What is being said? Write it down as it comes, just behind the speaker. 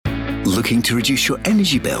Looking to reduce your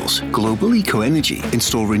energy bills? Global Eco Energy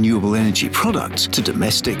install renewable energy products to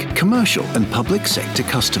domestic, commercial and public sector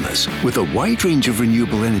customers. With a wide range of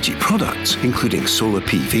renewable energy products, including solar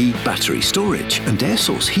PV, battery storage and air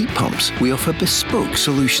source heat pumps, we offer bespoke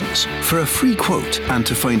solutions. For a free quote and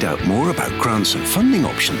to find out more about grants and funding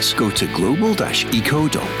options, go to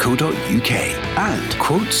global-eco.co.uk and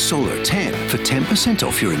quote Solar 10 for 10%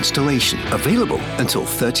 off your installation. Available until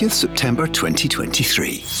 30th September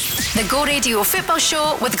 2023. The Go Radio Football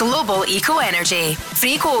Show with Global Eco Energy.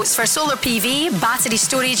 Free quotes for solar PV, battery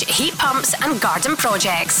storage, heat pumps and garden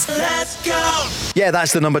projects. Let's go! Yeah,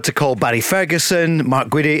 that's the number to call Barry Ferguson, Mark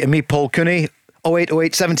Guidi and me, Paul Cooney.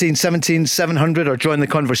 0808 17 17 700 or join the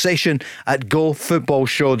conversation at Go Football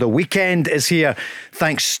Show. The weekend is here.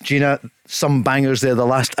 Thanks, Gina. Some bangers there. The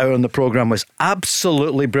last hour on the programme was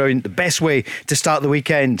absolutely brilliant. The best way to start the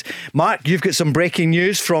weekend. Mark, you've got some breaking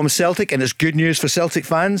news from Celtic, and it's good news for Celtic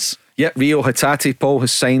fans. Yep, Rio Hatate, Paul,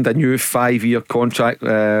 has signed a new 5-year contract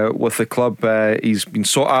with the club. He's been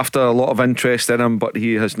sought after, a lot of interest in him, but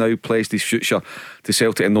he has now pledged his future to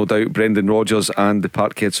Celtic, and no doubt Brendan Rodgers and the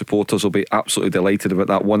Parkhead supporters will be absolutely delighted about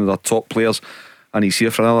that. One of their top players, and he's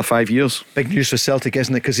here for another 5 years. Big news for Celtic,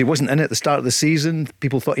 isn't it? Because he wasn't in it at the start of the season.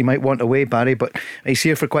 People thought he might want away, Barry, but he's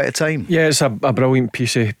here for quite a time. Yeah, it's a brilliant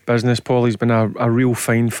piece of business, Paul. He's been a real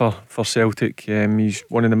find for Celtic. He's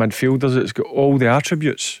one of the midfielders that's got all the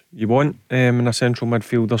attributes you want in a central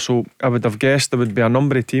midfielder. So I would have guessed there would be a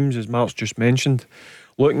number of teams, as Mark's just mentioned,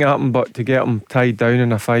 looking at him, but to get him tied down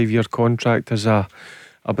in a 5-year contract is a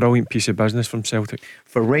brilliant piece of business from Celtic.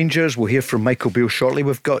 For Rangers, we'll hear from Michael Beale shortly.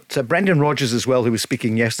 We've got Brendan Rodgers as well, who was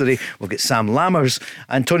speaking yesterday. We'll get Sam Lammers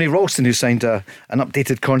and Tony Ralston, who signed an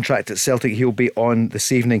updated contract at Celtic. He'll be on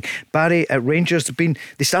this evening. Barry, at Rangers,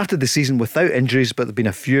 they started the season without injuries, but there have been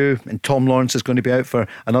a few, and Tom Lawrence is going to be out for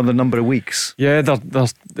another number of weeks. Yeah,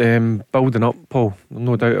 they're building up, Paul.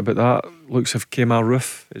 No doubt about that. Looks of Kemar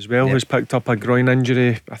Roof as well, who's picked up a groin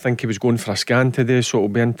injury. I think he was going for a scan today, so it'll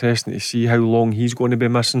be interesting to see how long he's going to be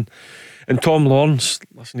missing. And Tom Lawrence,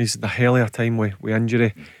 listen, he's had a hell of a time with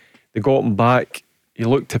injury. They got him back. He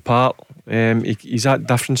looked the part. He's that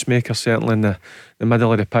difference maker, certainly in the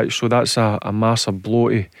middle of the pitch. So that's a massive blow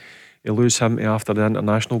to lose him after the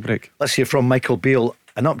international break. Let's hear from Michael Beale.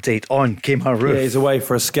 An update on Kemar Roof. Yeah, he's away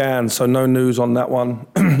for a scan, so no news on that one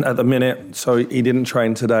at the minute. So he didn't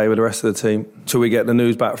train today with the rest of the team. Till we get the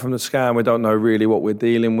news back from the scan, we don't know really what we're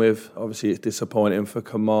dealing with. Obviously, it's disappointing for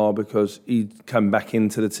Kemar because he came back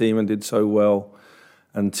into the team and did so well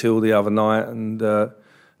until the other night. And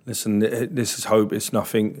listen, this is hope. It's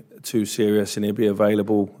nothing too serious, and he'll be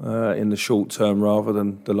available in the short term rather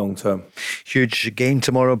than the long term. Huge game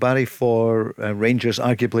tomorrow, Barry, for Rangers.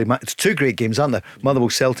 Arguably, it's two great games, aren't they? Motherwell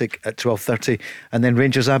Celtic at 12:30, and then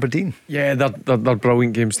Rangers Aberdeen. Yeah, they're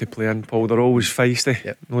brilliant games to play in, Paul. They're always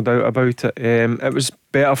feisty, no doubt about it. It was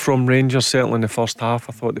better from Rangers, certainly in the first half.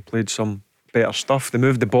 I thought they played some better stuff. They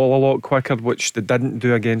moved the ball a lot quicker, which they didn't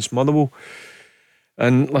do against Motherwell.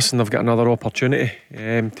 And listen, they've got another opportunity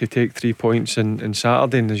to take 3 points in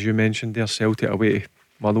Saturday. And as you mentioned there, Celtic away to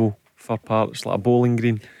Motherwell, Fir Park. It's like a bowling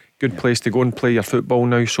green. Good place to go and play your football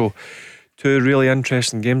now. So two really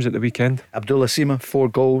interesting games at the weekend. Abdullah Sima, 4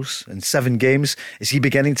 goals in 7 games. Is he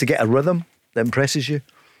beginning to get a rhythm that impresses you?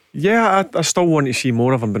 Yeah, I still want to see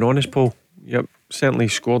more of him, being honest, Paul. Yep, certainly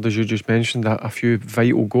scored, as you just mentioned, a few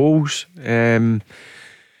vital goals. And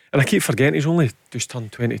I keep forgetting he's only just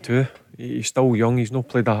turned 22. He's still young. He's not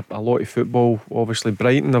played a lot of football. Obviously,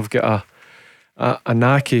 Brighton have got a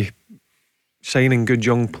knack of signing good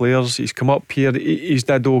young players. He's come up here. He's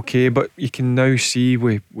did okay, but you can now see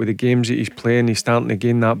with the games that he's playing, he's starting to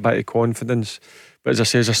gain that bit of confidence. But as I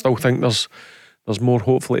say, I still think there's more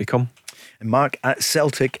hopefully to come. And Mark, at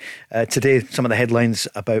Celtic today, some of the headlines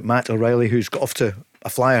about Matt O'Reilly, who's got off to a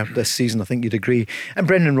flyer this season, I think you'd agree. And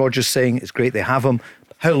Brendan Rodgers saying it's great they have him.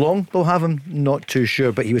 How long they'll have him, not too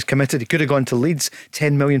sure, but he was committed. He could have gone to Leeds.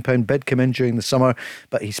 £10 million bid came in during the summer,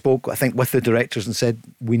 but he spoke, I think, with the directors and said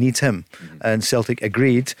we need him, and Celtic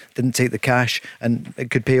agreed, didn't take the cash, and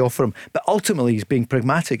it could pay off for him. But ultimately he's being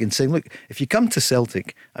pragmatic and saying, look, if you come to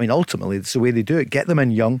Celtic, I mean, ultimately it's the way they do it. Get them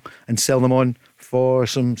in young and sell them on for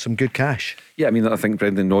some good cash. Yeah, I mean, I think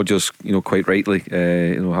Brendan Rodgers, quite rightly,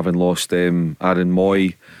 having lost Aaron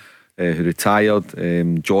Moy, who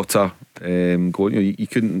retired, Jota, you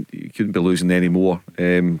couldn't be losing any more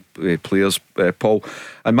players, Paul.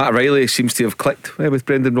 And Matt Riley seems to have clicked with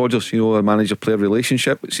Brendan Rodgers. A manager-player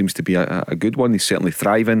relationship. It seems to be a good one. He's certainly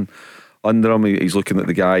thriving under him. He's looking at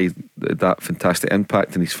the guy that fantastic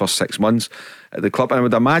impact in his first 6 months at the club. And I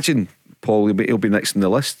would imagine, Paul, he'll be next in the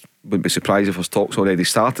list. Wouldn't be surprised if his talk's already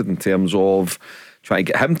started in terms of trying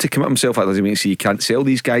to get him to commit himself. That doesn't mean to say you can't sell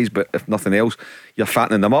these guys, but if nothing else, you're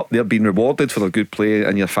fattening them up. They're being rewarded for their good play,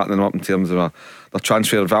 and you're fattening them up in terms of their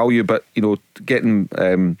transfer value. But getting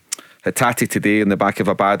Hatate today in the back of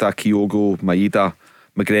Abada, Kyogo, Maeda,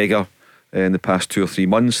 McGregor in the past 2 or 3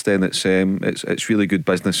 months, then it's really good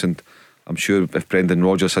business. And I'm sure if Brendan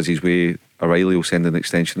Rodgers has his way, O'Reilly will send an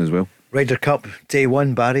extension as well. Ryder Cup day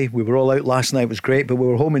 1, Barry. We were all out last night. It was great, but we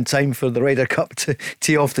were home in time for the Ryder Cup to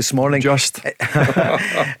tee off this morning.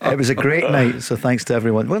 It was a great night, so thanks to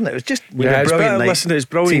everyone, wasn't it? It was just a brilliant night. Listen, it's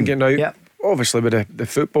brilliant Team. getting out. Yep. Obviously with the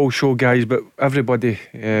football show guys, but everybody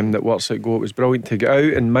that works at Go, it was brilliant to get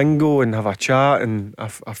out and mingle and have a chat and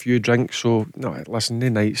a few drinks. So no, listen, the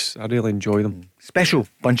nights, I really enjoy them. Special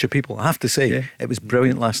bunch of people, I have to say. It was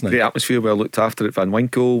brilliant last night. Great atmosphere, well looked after at Van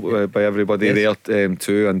Winkle by everybody there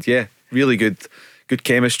too. And really good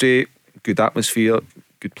chemistry, good atmosphere,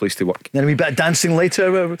 good place to work. Then a wee bit of dancing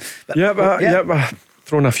later.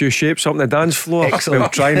 Throwing a few shapes up on the dance floor. Excellent. Well,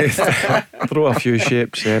 trying to throw a few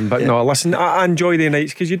shapes. But no, listen, I enjoy the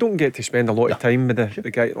nights because you don't get to spend a lot of time with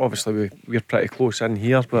the guy. Obviously, we're pretty close in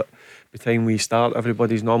here, but by the time we start,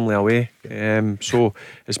 everybody's normally away. So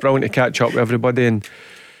it's brilliant to catch up with everybody. And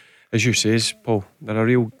as you says, Paul, they're a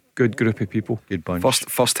real good group of people. Good bunch.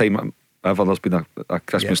 First time ever there's been a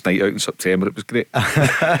Christmas night out in September. It was great.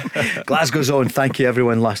 Glasgow's on. Thank you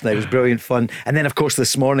everyone last night. It was brilliant fun. And then of course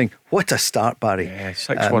this morning, what a start, Barry.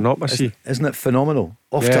 6-1 up, I see. Isn't it phenomenal?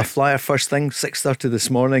 Off to a flyer first thing, 6:30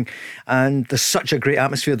 this morning. And there's such a great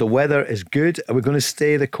atmosphere. The weather is good. Are we going to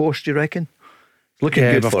stay the course, do you reckon? Looking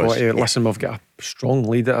good for us. Listen, we've got a strong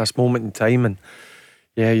lead at this moment in time, and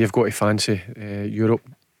you've got to fancy Europe.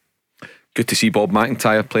 Good to see Bob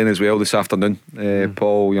McIntyre playing as well this afternoon.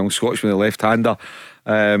 Paul, young Scotsman, the left-hander,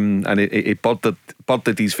 and he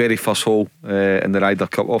birded his very first hole in the Ryder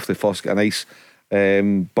Cup off the first. Got a nice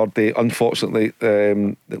birdie. Unfortunately,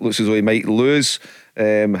 it looks as though he might lose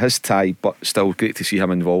his tie, but still great to see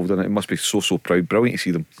him involved in it. It must be so proud. Brilliant to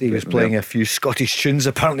see them. He was playing a few Scottish tunes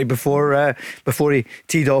apparently before he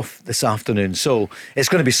teed off this afternoon. So it's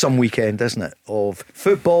going to be some weekend, isn't it, of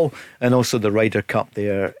football and also the Ryder Cup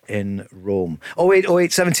there in Rome.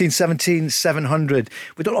 0808 17 17 700.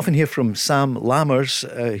 We don't often hear from Sam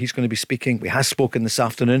Lammers. He's going to be speaking. We have spoken this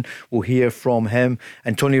afternoon. We'll hear from him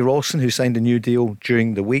and Tony Rawson, who signed a new deal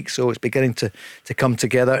during the week. So it's beginning to come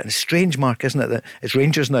together. And it's strange, Mark, isn't it, that it's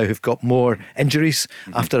Rangers now who've got more injuries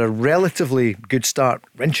after a relatively good start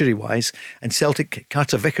injury-wise, and Celtic,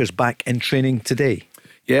 Carter Vickers back in training today.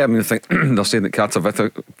 Yeah, I mean, I think they're saying that Carter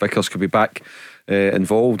Vickers could be back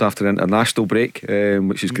involved after an international break,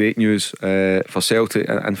 which is great news for Celtic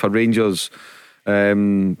and for Rangers.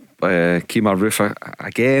 Kemar Roofer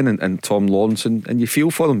again and Tom Lawrenson, and you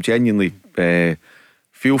feel for them, genuinely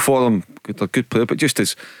feel for them. They're good players, but just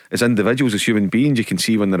as individuals, as human beings, you can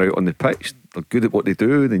see when they're out on the pitch, they're good at what they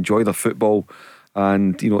do, they enjoy their football,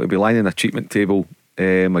 and to be lying in a treatment table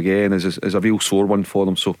again is a real sore one for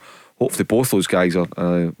them. So hopefully both those guys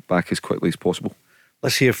are back as quickly as possible.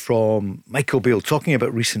 Let's hear from Michael Beale talking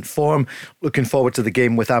about recent form, looking forward to the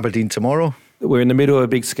game with Aberdeen tomorrow. We're in the middle of a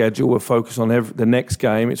big schedule. We're focused on the next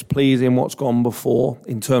game. It's pleasing what's gone before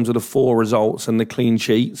in terms of the 4 results and the clean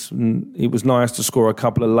sheets. And it was nice to score a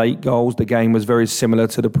couple of late goals. The game was very similar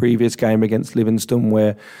to the previous game against Livingston,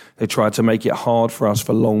 where they tried to make it hard for us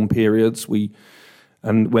for long periods.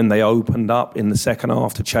 And when they opened up in the second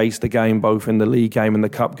half to chase the game, both in the league game and the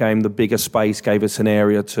cup game, the bigger space gave us an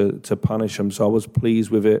area to punish them. So I was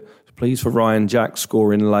pleased with it. Pleased for Ryan Jack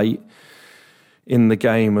scoring late in the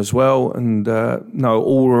game as well. And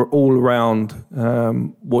all around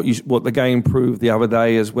what the game proved the other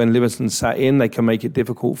day is when Livingston sat in, they can make it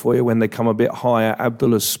difficult for you. When they come a bit higher,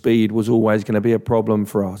 Abdullah's speed was always going to be a problem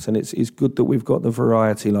for us, and it's good that we've got the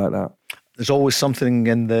variety like that. There's always something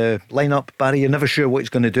in the lineup, Barry. You're never sure what he's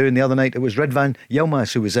going to do. And the other night it was Ridvan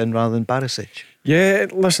Yilmaz who was in rather than Barisic. Yeah,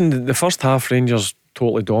 listen, the first half Rangers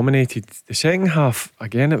totally dominated. The second half,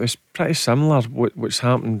 again, it was pretty similar what's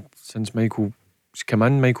happened since Michael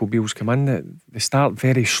Beale's come in. They start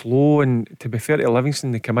very slow, and to be fair to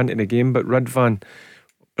Livingston, they come into the game, but Ridvan,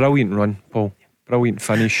 brilliant run, Paul, brilliant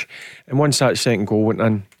finish, and once that second goal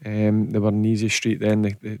went in, they were in easy street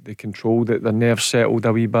then. They controlled it, their nerves settled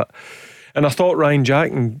a wee bit, and I thought Ryan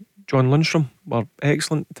Jack and John Lundstrom were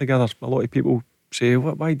excellent together. A lot of people say,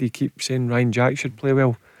 why do you keep saying Ryan Jack should play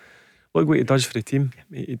well? Look what he does for the team.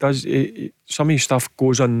 He does. Some of his stuff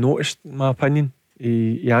goes unnoticed, in my opinion.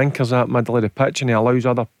 He anchors that middle of the pitch and he allows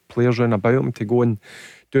other players round about him to go and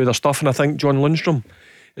do their stuff. And I think John Lundstrom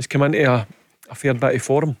has come into a fair bit of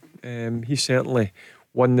form. He's certainly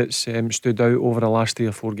one that's stood out over the last 3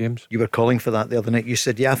 or 4 games. You were calling for that the other night. You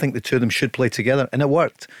said, yeah, I think the two of them should play together, and it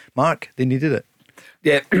worked. Mark, they needed it.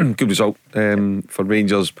 Yeah, good result for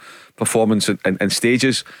Rangers. Performance in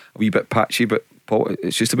stages, a wee bit patchy, but Paul,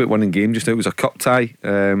 it's just about winning games just now. It was a cup tie.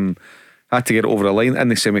 Had to get it over the line in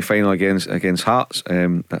the semi-final against Hearts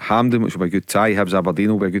at Hampden, which will be a good tie. Hibs Aberdeen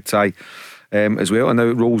will be a good tie as well. And now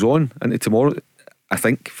it rolls on into tomorrow. I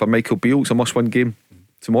think for Michael Beale, it's a must-win game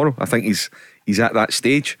tomorrow. I think he's at that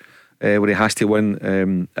stage where he has to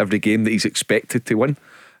win every game that he's expected to win.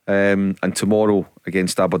 And tomorrow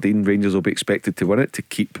against Aberdeen, Rangers will be expected to win it to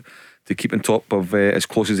keep on top of as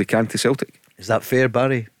close as they can to Celtic. Is that fair,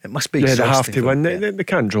 Barry? It must be. Yeah, they have exhausting to for win. them. They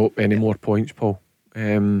can't drop any more points, Paul.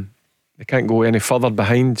 They can't go any further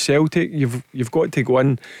behind Celtic. You've got to go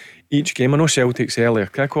in each game. I know Celtic's earlier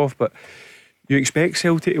kick-off, but you expect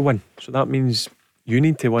Celtic to win, so that means you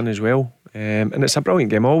need to win as well. And it's a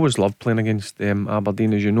brilliant game. I always love playing against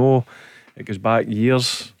Aberdeen, as you know. It goes back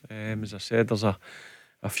years. As I said, there's a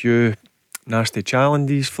few nasty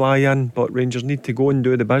challenges fly in, but Rangers need to go and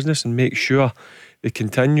do the business and make sure they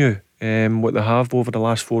continue what they have over the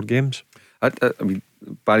last 4 games. I mean,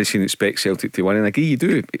 Barry's saying expect Celtic to win, and I agree, you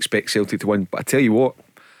do expect Celtic to win, but I tell you what,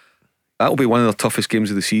 that'll be one of the toughest games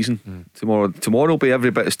of the season. Tomorrow will be every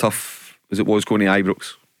bit as tough as it was going to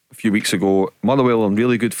Ibrox a few weeks ago. Motherwell in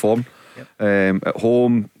really good form. At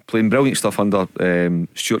home, playing brilliant stuff under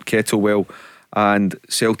Stuart Kettlewell, and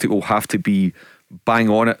Celtic will have to be bang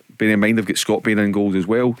on it. Bearing in mind they've got Scott Bain in goals as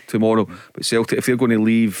well tomorrow, but Celtic, if they're going to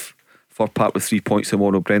leave Fir Park with 3 points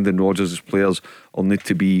tomorrow, Brendan Rodgers' players will need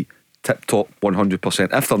to be tip top 100%.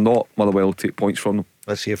 If they're not, Motherwell will take points from them.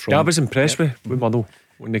 Let's hear from I was impressed with Motherwell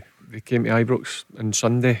when they came to Ibrox on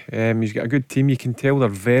Sunday. He's got a good team. You can tell they're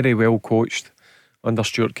very well coached under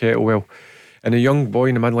Stuart Kettlewell. And a young boy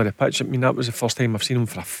in the middle of the pitch, I mean, that was the first time I've seen him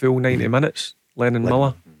for a full 90 minutes. Lennon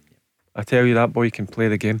Miller, I tell you, that boy can play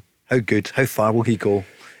the game. How good? How far will he go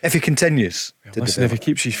if he continues? Listen, if he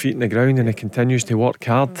keeps his feet in the ground and he continues to work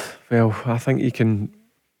hard, well, I think he can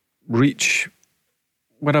reach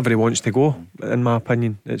wherever he wants to go, in my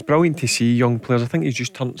opinion. It's brilliant to see young players. I think he's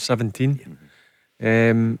just turned 17,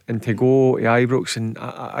 and to go to Ibrox, and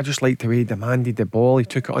I just like the way he demanded the ball. He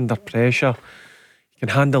took it under pressure. He can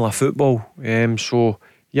handle a football. So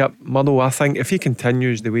yep, Motherwell, I think if he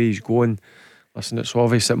continues the way he's going, listen, it's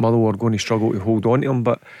obvious that Motherwell are going to struggle to hold on to him,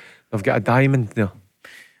 but they've got a diamond there.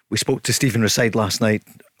 We spoke to Stephen Reside last night,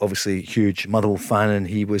 obviously huge Motherwell fan, and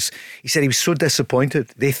he said he was so disappointed.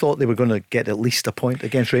 They thought they were going to get at least a point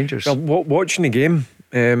against Rangers. Well, watching the game,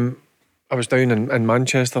 I was down in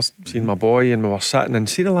Manchester seeing my boy, and we were sitting and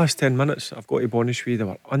see the last 10 minutes, I've got to be honest with you, they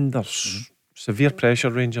were under severe pressure,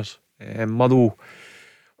 Rangers. Motherwell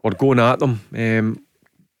were going at them,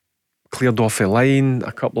 cleared off the line,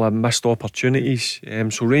 a couple of missed opportunities,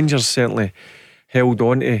 so Rangers certainly held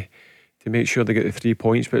on to make sure they get the 3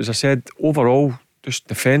 points. But as I said, overall, just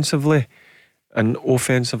defensively and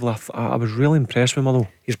offensively, I was really impressed with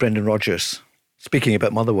Motherwell. Here's Brendan Rodgers speaking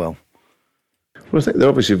about Motherwell. Well, I think they're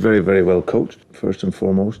obviously very, very well coached, first and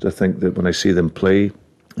foremost. I think that when I see them play,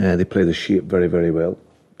 they play the shape very, very well,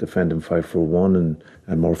 defending 5-4-1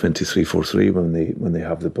 and morph into 3-4-3 when they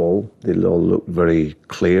have the ball. They'll all look very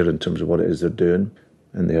clear in terms of what it is they're doing,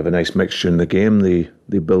 and they have a nice mixture in the game.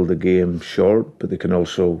 They build the game short, but they can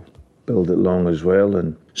also build it long as well.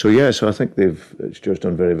 And so I think Stuart's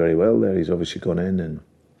done very, very well there. He's obviously gone in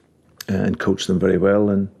and coached them very well.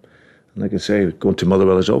 And like I say, going to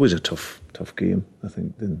Motherwell is always a tough game. I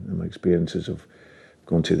think in my experiences of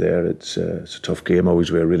going to there, it's a tough game,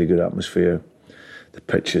 always with a really good atmosphere. The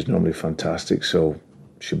pitch is normally fantastic, so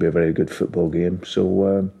it should be a very good football game. So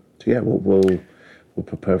we'll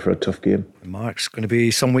prepare for a tough game. Mark's going to be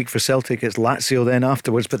some week for Celtic. It's Lazio then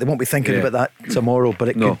afterwards, but they won't be thinking about that tomorrow. But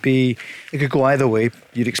it could go either way.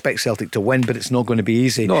 You'd expect Celtic to win, but it's not going to be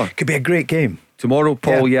easy. No. It could be a great game tomorrow,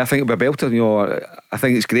 Paul. I think it'll be a belter. I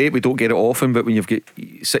think it's great. We don't get it often, but when you've got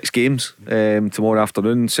 6 games tomorrow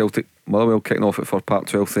afternoon, Celtic Motherwell kicking off at Fir Park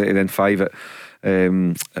 12:30, then 5 at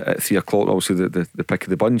 3 o'clock. Obviously the pick of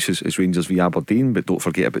the bunch is Rangers v Aberdeen, but don't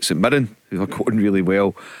forget about St Mirren, who are going really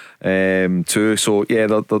well too. So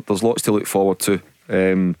there's lots to look forward to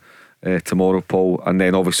tomorrow, Paul. And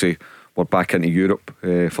then obviously we're back into Europe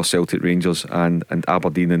for Celtic, Rangers and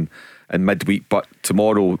Aberdeen in midweek. But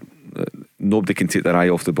tomorrow nobody can take their eye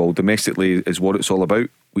off the ball. Domestically is what it's all about,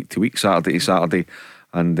 week to week, Saturday to Saturday.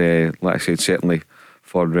 And like I said, certainly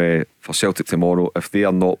for Celtic tomorrow, if they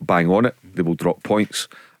are not bang on it, they will drop points.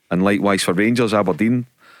 And likewise for Rangers, Aberdeen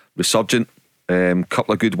resurgent,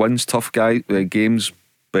 couple of good wins, tough games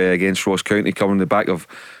against Ross County, covering the back of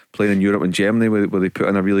playing in Europe and Germany, where they put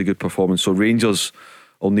in a really good performance. So Rangers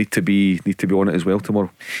will need to be on it as well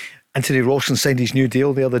tomorrow. Anthony Ralston signed his new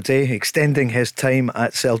deal the other day, extending his time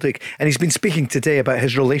at Celtic, and he's been speaking today about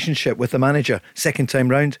his relationship with the manager, second time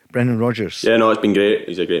round, Brendan Rodgers. Yeah, no, it's been great.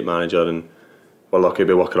 He's a great manager and we're lucky to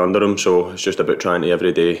be working under him, so it's just about trying to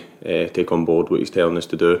every day take on board what he's telling us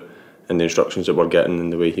to do and the instructions that we're getting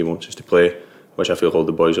and the way he wants us to play, which I feel all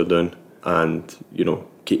the boys are doing, and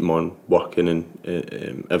keep him on working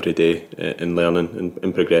and every day and learning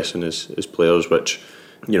and progressing as players, which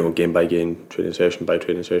game by game, training session by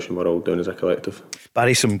training session, we're all doing as a collective.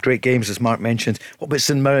 Barry, some great games as Mark mentioned. What about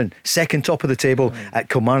St Mirren, second top of the table at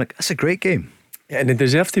Kilmarnock? That's a great game. Yeah, and they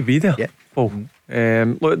deserve to be there, Paul.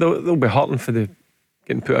 Look, they'll be hurting for the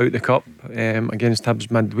getting put out the cup against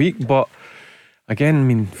Hibs midweek, but again, I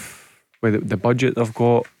mean, with the budget they've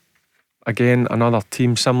got, again, another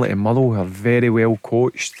team similar to Motherwell, who are very well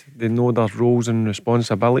coached. They know their roles and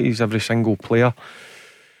responsibilities, every single player.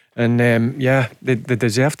 And they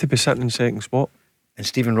deserve to be sitting in second spot. And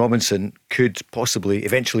Stephen Robinson could possibly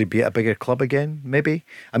eventually be at a bigger club again, maybe.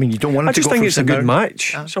 I mean, you don't want him to go. I just think it's a good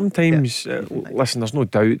match. Sometimes, listen, there's no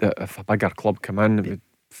doubt that if a bigger club come in, it would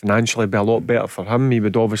financially be a lot better for him. He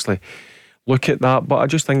would obviously look at that, but I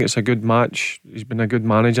just think it's a good match. He's been a good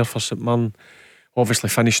manager for St Mirren. Obviously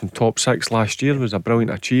finishing top 6 last year was a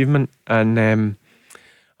brilliant achievement, and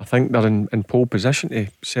I think they're in pole position to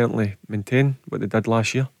certainly maintain what they did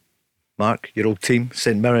last year. Mark, your old team,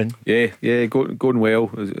 St Mirren. Yeah, going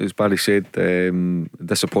well, as Barry said.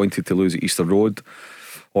 Disappointed to lose at Easter Road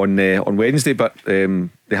on Wednesday, but they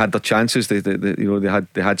had their chances. They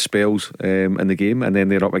had spells in the game, and then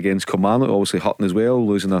they're up against Kilmarnock, obviously hurting as well,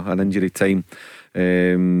 losing an injury time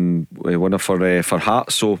winner for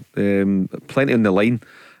Hearts. So plenty on the line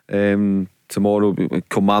tomorrow.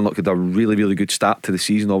 Kilmarnock had a really, really good start to the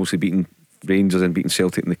season, obviously beating Rangers and beating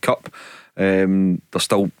Celtic in the Cup. They're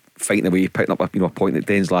still fighting away, picking up a point at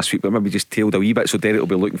Dens last week, but maybe just tailed a wee bit. So Derek will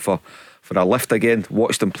be looking for a lift again.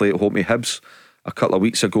 Watched them play at home to Hibs a couple of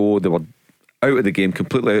weeks ago. They were out of the game,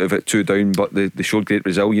 completely out of it, 2 down, but they showed great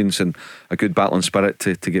resilience and a good battling spirit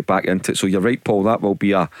to get back into it. So you're right, Paul, that will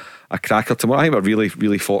be a cracker tomorrow. I think we're really,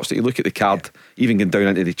 really fortunate. You look at the card, even going down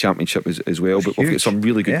into the Championship as well, but we've got some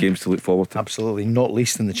really good games to look forward to. Absolutely, not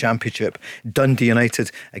least in the Championship. Dundee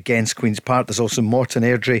United against Queen's Park. There's also Morton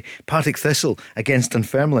Airdrie, Partick Thistle against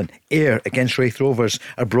Dunfermline, Ayr against Wraith Rovers,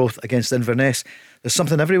 Arbroath against Inverness. There's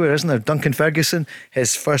something everywhere, isn't there? Duncan Ferguson,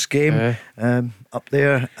 his first game up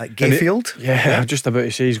there at Gayfield. Yeah, just about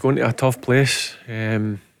to say he's going to a tough place.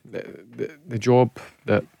 The job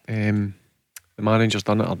that the manager's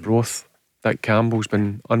done at Arbroath, Dick Campbell's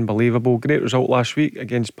been unbelievable. Great result last week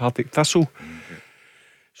against Partick Thistle.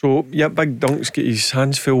 So yeah, Big Dunk's got his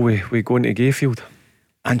hands full with going to Gayfield.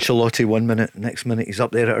 Ancelotti 1 minute, next minute he's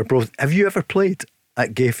up there at Arbroath. Have you ever played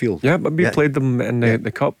at Gayfield? Yeah, but we played them in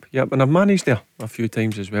the Cup. Yeah, and I've managed there a few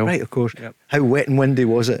times as well. Right, of course. Yep. How wet and windy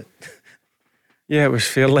was it? Yeah, it was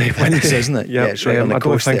fairly windy, isn't it? Yeah, it's right on the I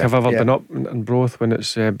don't coast think there. I've ever been up in Arbroath when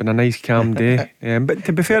it's been a nice calm day. But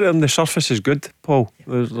to be fair to them, the surface is good, Paul.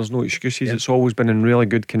 There's no excuses. It's always been in really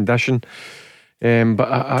good condition. But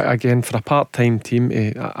again, for a part-time team,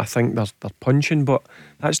 I think they're punching. But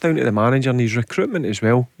that's down to the manager and his recruitment as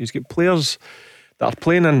well. He's got players that are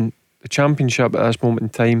playing in the Championship at this moment in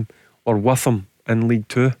time, or with him in League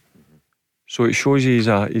 2. So it shows you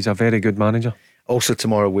he's a very good manager. Also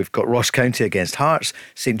tomorrow we've got Ross County against Hearts,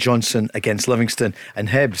 St Johnstone against Livingston, and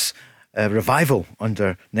Hibs Revival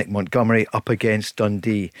under Nick Montgomery up against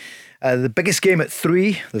Dundee. The biggest game at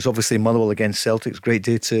 3, there's obviously Motherwell against Celtic. It's a great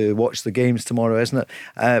day to watch the games tomorrow, isn't it?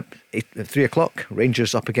 At 3 o'clock,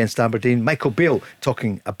 Rangers up against Aberdeen. Michael Beale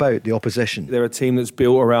talking about the opposition. They're a team that's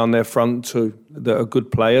built around their front two that are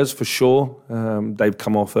good players for sure. They've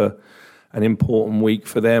come off an important week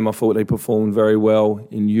for them. I thought they performed very well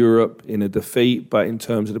in Europe in a defeat, but in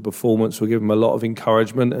terms of the performance, we'll give them a lot of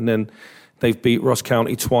encouragement. And then they've beat Ross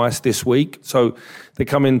County twice this week, so they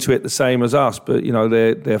come into it the same as us. But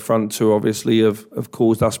their front two obviously have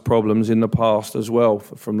caused us problems in the past as well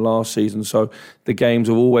from last season. So the games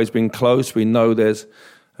have always been close. We know there's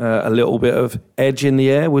a little bit of edge in the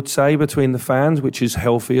air, would say, between the fans, which is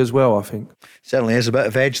healthy as well, I think. Certainly is a bit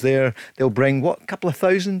of edge there. They'll bring, a couple of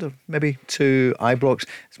thousand or maybe to Ibrox.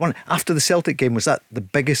 It's one after the Celtic game. Was that the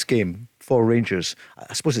biggest game for Rangers?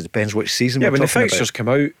 I suppose it depends which season we're talking about. When the fixtures come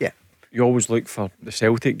out, you always look for the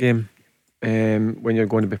Celtic game when you're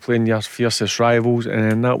going to be playing your fiercest rivals, and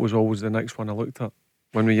then that was always the next one I looked at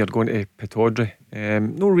when we were going to Pittodrie.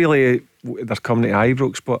 Not really they're coming to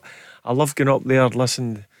Ibrox, but I love going up there,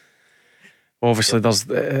 listen, Obviously,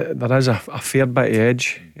 there is a fair bit of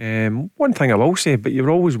edge. One thing I will say, but you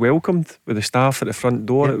were always welcomed with the staff at the front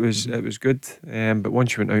door. Yeah. It was good. But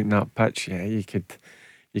once you went out in that pitch, yeah, you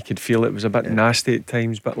could feel it was a bit nasty at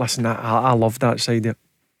times. But listen, I love that side of it.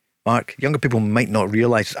 Mark, younger people might not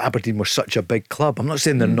realise Aberdeen were such a big club. I'm not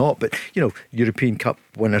saying they're not, but European Cup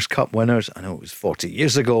winners. I know it was 40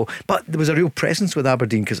 years ago, but there was a real presence with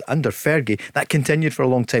Aberdeen because under Fergie that continued for a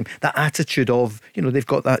long time. That attitude of they've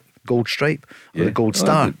got that gold stripe or the gold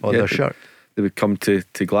star on their shirt. They would come to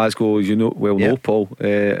Glasgow, as you know, Paul,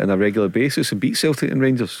 on a regular basis and beat Celtic and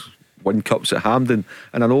Rangers. Won cups at Hampden,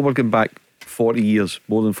 and I know we're going back 40 years,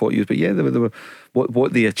 more than 40 years, but yeah, they were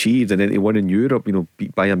what they achieved, and then to win in Europe,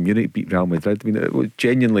 beat Bayern Munich, beat Real Madrid. I mean, it was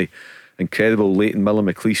genuinely incredible. Leighton, Miller,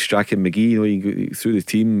 McLeish, Strachan, McGee, you go through the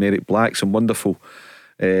team, Eric Black, some wonderful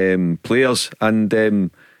players, and they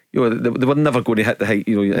were never going to hit the height,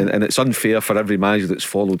 and it's unfair for every manager that's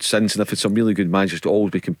followed since, and I've had some really good managers to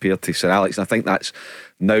always be compared to Sir Alex, and I think that's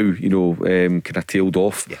now kind of tailed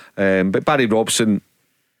off. But Barry Robson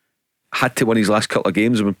had to win his last couple of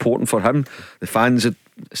games. It was important for him. The fans had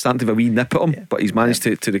starting to have a wee nip at him, but he's managed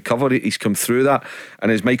to recover it. He's come through that,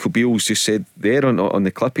 and as Michael Beale's just said there on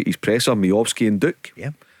the clip at his presser, Miovski and Duke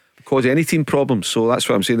cause any team problems. So that's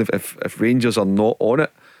what I'm saying. If Rangers are not on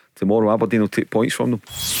it tomorrow, Aberdeen will take points from them.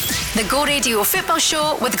 The Go Radio Football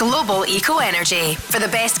Show with Global Eco Energy. For the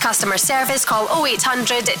best customer service, call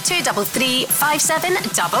 0800 233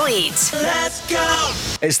 5788. Let's go!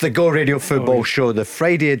 It's the Go Radio Football Show, the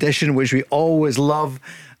Friday edition, which we always love.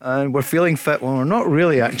 And we're feeling fit. Well, we're not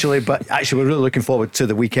really, actually, but actually, we're really looking forward to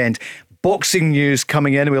the weekend. Boxing news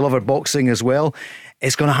coming in. We love our boxing as well.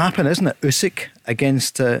 It's going to happen, isn't it? Usyk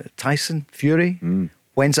against Tyson Fury.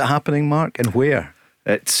 When's it happening, Mark, and where?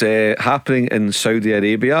 It's happening in Saudi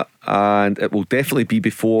Arabia, and it will definitely be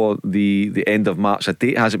before the end of March. A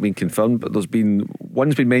date hasn't been confirmed, but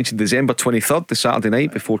one's been mentioned, December 23rd, the Saturday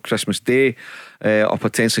night before Christmas Day, or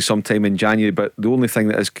potentially sometime in January. But the only thing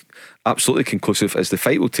that is absolutely conclusive is the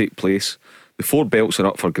fight will take place. The 4 belts are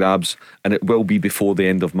up for grabs, and it will be before the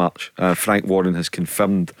end of March. Frank Warren has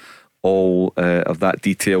confirmed all of that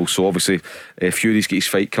detail. So obviously Fury's got his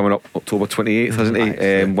fight coming up October 28th, hasn't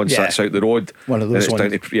he? Once that's out the road, one of those ones.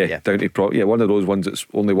 One of those ones that's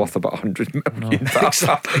only worth about 100 million.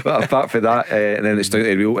 But apart from that, and then it's down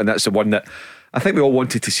to Rio, and that's the one that I think we all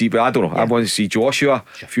wanted to see, but I don't know. I wanted to see Joshua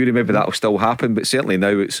Fury. Maybe that'll still happen, but certainly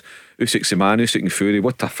now it's Usyk's the man. Usyk and Fury.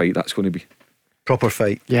 What a fight that's going to be. Proper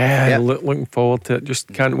fight. Looking forward to it.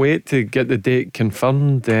 Just can't wait to get the date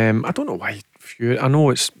confirmed. I don't know why Fury. I know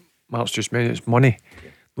it's Mark's just mentioned it's money.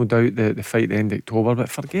 No doubt the fight the end of October, but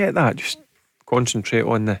forget that. Just concentrate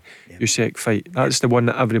on the Usyk fight. That's the one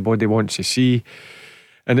that everybody wants to see,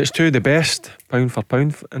 and it's two of the best pound for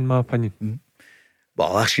pound, in my opinion.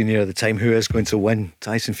 Well, I'll ask you near the time who is going to win.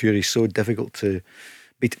 Tyson Fury is so difficult to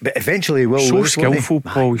beat, but eventually he will. So skillful,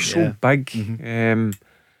 Paul. He's so big. And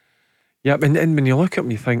when you look at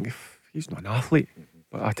him, you think he's not an athlete,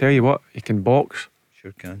 but I tell you what, he can box.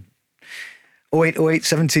 Sure can. 0808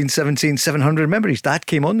 17 17 700. Remember, his dad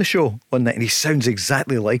came on the show one night and he sounds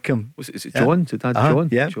exactly like him. Is it John? Did Dad John?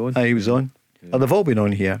 Yeah, John. He was on. Oh, they've all been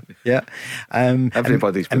on here. Yeah.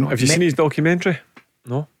 Everybody's been on. Have you seen his documentary?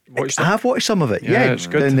 No? I have watched some of it. Yeah, it's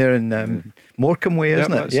good. Down there in Morecambe Way,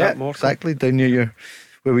 isn't it? Yeah, exactly. Down near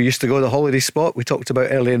where we used to go, the holiday spot we talked about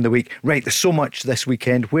earlier in the week. Right, there's so much this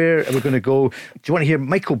weekend. Where are we going to go? Do you want to hear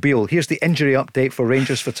Michael Beale? Here's the injury update for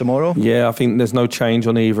Rangers for tomorrow. Yeah, I think there's no change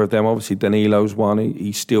on either of them. Obviously Danilo's one.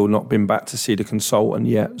 He's still not been back to see the consultant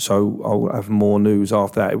yet, so I'll have more news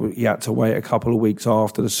after that. He had to wait a couple of weeks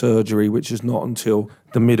after the surgery, which is not until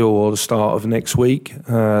the middle or the start of next week.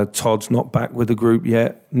 Todd's not back with the group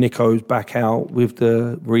yet. Nico's back out with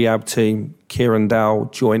the rehab team. Kieran Dow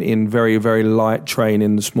joined in very, very light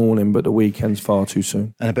training this morning, but the weekend's far too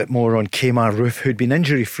soon. And a bit more on Kemar Roof, who'd been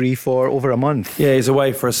injury free for over a month. Yeah, he's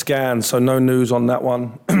away for a scan, so no news on that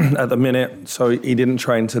one at the minute. So he didn't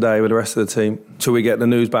train today with the rest of the team. Till we get the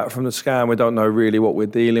news back from the scan, we don't know really what we're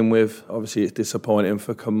dealing with. Obviously it's disappointing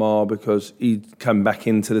for Kemar because he came back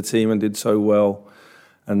into the team and did so well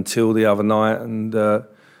until the other night. And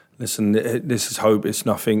listen, this is hope it's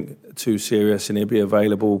nothing too serious and he'll be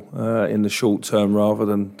available in the short term rather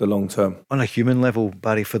than the long term. On a human level,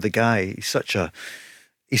 Barry, for the guy, he's such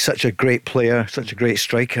a great player, such a great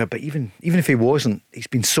striker, but even if he wasn't, he's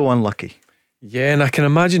been so unlucky. Yeah, and I can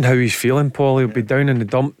imagine how he's feeling, Paul. He'll be down in the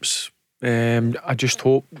dumps. I just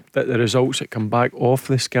hope that the results that come back off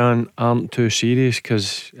the scan aren't too serious,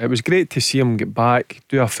 because it was great to see him get back,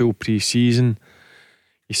 do a full pre-season.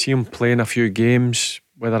 You see him playing a few games,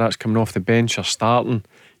 whether that's coming off the bench or starting.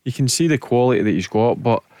 You can see the quality that he's got,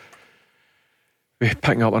 but with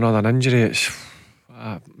picking up another injury,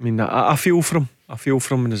 I feel for him.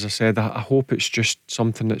 And as I said, I hope it's just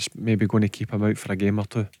something that's maybe going to keep him out for a game or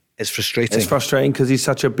two. It's frustrating. It's frustrating because he's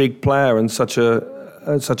such a big player and such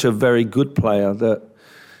a very good player that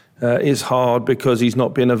it's hard because he's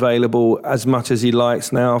not been available as much as he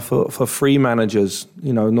likes now for free managers.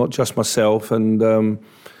 Not just myself. And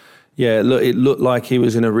it looked like he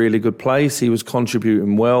was in a really good place. He was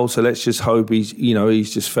contributing well. So let's just hope he's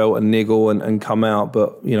just felt a niggle and come out.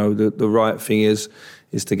 But the right thing is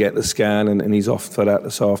to get the scan, and he's off for that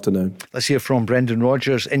this afternoon. Let's hear from Brendan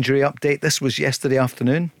Rodgers. Injury update. This was yesterday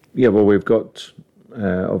afternoon. Yeah, well, we've got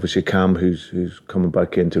obviously Cam, who's coming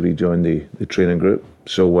back in to rejoin the training group.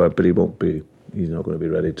 So, but he's not going to be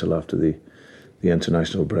ready till after the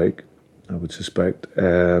international break, I would suspect.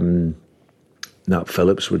 Nat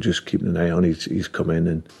Phillips, we're just keeping an eye on. He's come in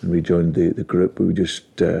and rejoined the group. But we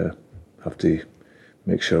just have to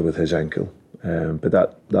make sure with his ankle. But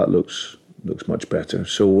that looks much better.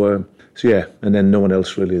 So yeah, and then no one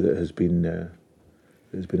else really that has been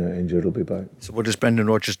injured will be back. So what does Brendan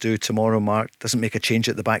Rodgers do tomorrow, Mark? Doesn't make a change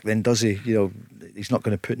at the back then, does he? He's not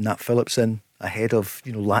going to put Nat Phillips in ahead of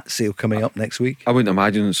Lazio coming up next week. I wouldn't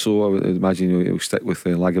imagine so. I would imagine he'll stick with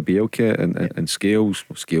Lagerbielke and Scales.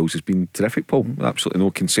 Well, Scales has been terrific, Paul. Absolutely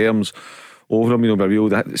no concerns over him.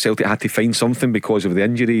 But Celtic had to find something because of the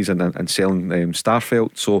injuries and selling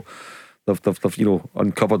Starfelt. So they've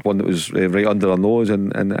uncovered one that was right under their nose,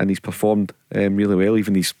 and he's performed really well.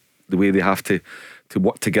 Even the way they have to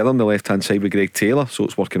work together on the left hand side with Greg Taylor, so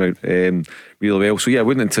it's working out really well. So yeah, I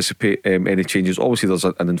wouldn't anticipate any changes. Obviously there's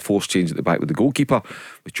an enforced change at the back with the goalkeeper,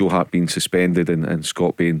 with Joe Hart being suspended and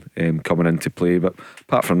Scott Bain coming into play. But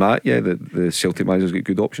apart from that, yeah, the Celtic manager's got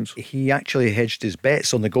good options. He actually hedged his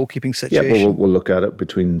bets on the goalkeeping situation. Yeah, we'll look at it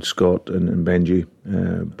between Scott and Benji.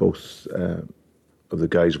 Both of the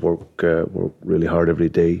guys work really hard every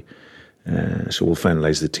day, so we'll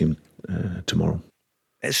finalise the team tomorrow.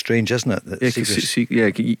 It's strange, isn't it?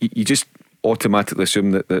 You just automatically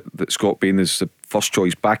assume that Scott Bain is the first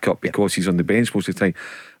choice backup because he's on the bench most of the time.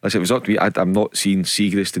 As it was up to me, I'm not seeing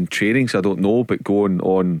Siegrist in training, so I don't know. But going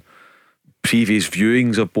on previous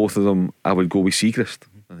viewings of both of them, I would go with Siegrist.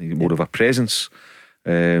 I think he's more of a presence.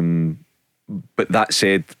 But that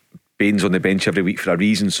said, Bain's on the bench every week for a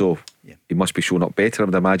reason, so he must be showing up better, I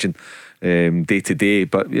would imagine, day to day.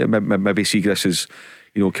 But yeah, maybe Siegrist is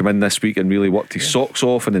come in this week and really worked his socks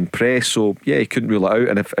off and impress. So yeah, he couldn't rule it out.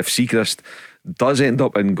 And if Siegrist does end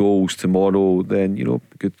up in goals tomorrow, then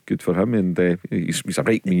good for him. And he's a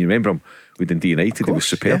right. When you remember him with Dundee United, he was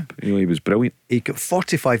superb. He was brilliant. He got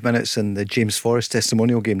 45 minutes in the James Forrest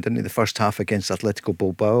testimonial game, didn't he? The first half against Atletico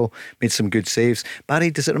Bilbao, made some good saves.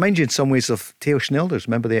 Barry, does it remind you in some ways of Theo Schnelders?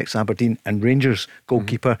 Remember the ex-Aberdeen and Rangers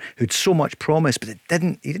goalkeeper who'd so much promise, but he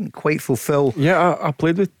didn't quite fulfil. Yeah, I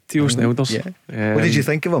played with Theo Schnelders. Yeah. What did you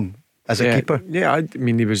think of him as a keeper? Yeah, I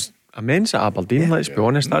mean, he was immense at Aberdeen, let's be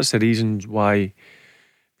honest. That's the reasons why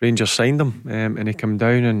Rangers signed him, and he came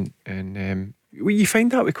down and you find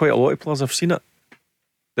that with quite a lot of players. I've seen it,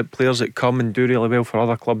 that players that come and do really well for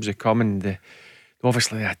other clubs, they come and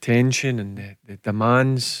obviously the attention and the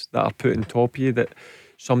demands that are put on top of you, that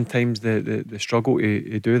sometimes they struggle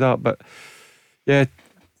to do that. But yeah,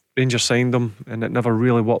 Rangers signed him and it never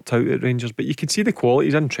really worked out at Rangers, but you could see the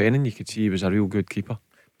qualities in training. You could see he was a real good keeper.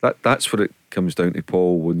 That's what it comes down to,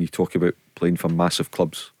 Paul, when you talk about playing for massive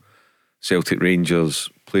clubs. Celtic, Rangers,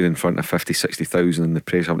 playing in front of 50, 60,000 and the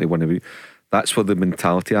pressure having to win every. That's where the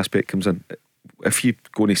mentality aspect comes in. If you're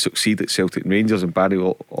going to succeed at Celtic and Rangers, and Barry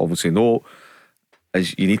will obviously know,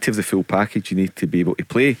 is you need to have the full package. You need to be able to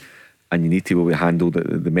play, and you need to be able to handle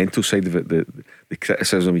the mental side of it, the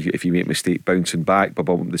criticism if you make a mistake, bouncing back,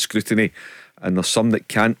 the scrutiny. And there's some that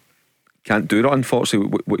can't do it,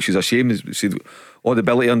 unfortunately, which is a shame. The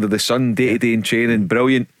ability under the sun, day to day in training,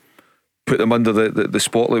 brilliant. Put them under the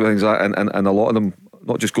spotlight and things like that, and a lot of them,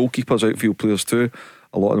 not just goalkeepers, outfield players too,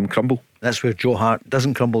 a lot of them crumble. That's where Joe Hart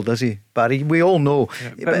doesn't crumble, does he, Barry? We all know.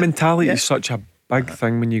 But mentality is such a big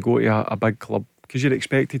thing when you go to a big club, because you're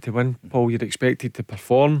expected to win, Paul. You're expected to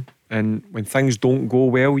perform, and when things don't go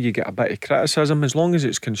well, you get a bit of criticism, as long as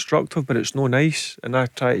it's constructive, but it's no nice. And I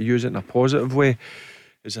try to use it in a positive way,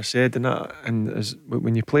 as I said. And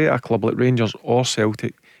when you play at a club like Rangers or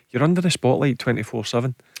Celtic, you're under the spotlight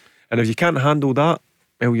 24/7. And if you can't handle that,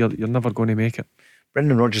 well, you're never going to make it.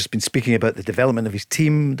 Brendan Rodgers has been speaking about the development of his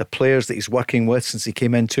team, the players that he's working with since he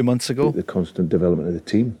came in 2 months ago. The constant development of the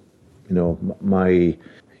team. I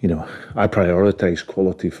prioritise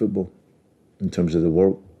quality football in terms of the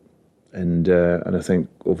work. And I think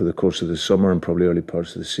over the course of the summer and probably early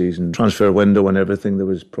parts of the season, transfer window and everything, there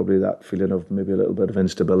was probably that feeling of maybe a little bit of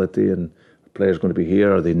instability and players going to be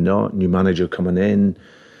here? Are they not? New manager coming in.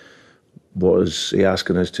 What is he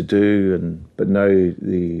asking us to do? But now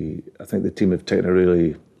I think the team have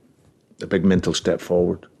taken a big mental step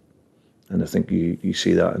forward, and I think you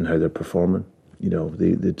see that in how they're performing.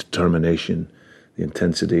 The determination, the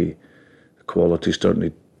intensity, the quality starting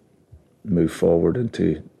to move forward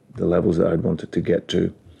into the levels that I'd wanted to get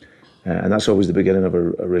to, and that's always the beginning of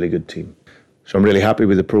a really good team. So I'm really happy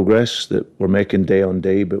with the progress that we're making day on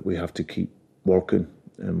day, but we have to keep working,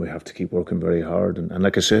 and we have to keep working very hard. And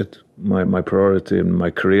like I said, my priority in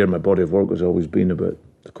my career, my body of work has always been about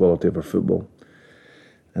the quality of our football,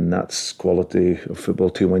 and that's quality of football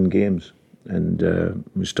to win games. And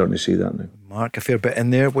we're starting to see that now. Mark, a fair bit in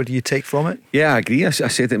there. What do you take from it? Yeah, I agree. I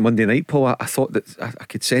said it Monday night, Paul. I thought that I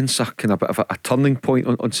could sense a kind of bit of a turning point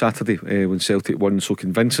on Saturday when Celtic won so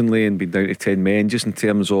convincingly and been down to 10 men, just in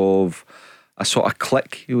terms of a sort of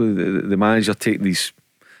click. The manager taking these,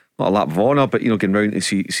 not a lap of honour, but getting round to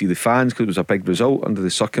see the fans, because it was a big result under the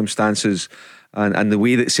circumstances, and the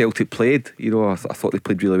way that Celtic played. I thought they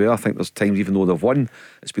played really well. I think there's times, even though they've won,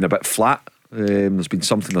 it's been a bit flat. There's been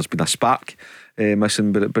a spark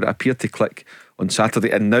missing, but it appeared to click on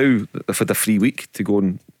Saturday. And now they've had a free week to go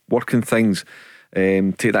and work on things.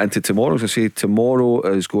 Take that into tomorrow. As I say, tomorrow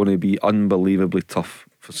is going to be unbelievably tough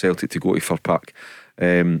for Celtic to go to Fir Park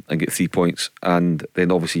and get 3 points, and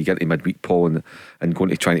then obviously you get into midweek, Paul, and going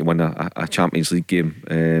to trying to win a Champions League game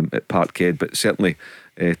at Parkhead. But certainly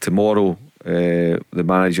tomorrow, the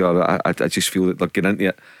manager, I just feel that they're getting into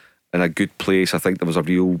it in a good place. I think there was a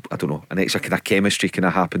real, an extra kind of chemistry kind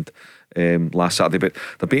of happened last Saturday. But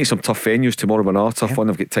they're beating some tough venues tomorrow. Another tough one.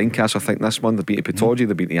 They've got Tynecastle, I think, this month. They've beaten Pittodrie,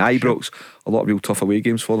 they've beaten the Ibrox. A lot of real tough away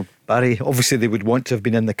games for them. Barry, obviously they would want to have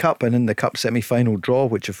been in the Cup and in the Cup semi-final draw,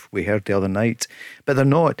 which we heard the other night, but they're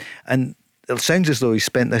not. And it sounds as though he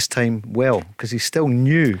spent this time well, because he's still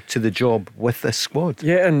new to the job with this squad.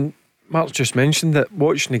 Yeah, and Mark just mentioned that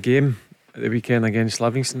watching the game at the weekend against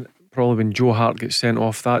Livingston, probably when Joe Hart gets sent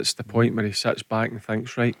off, that's the point where he sits back and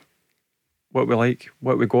thinks, right, what we like,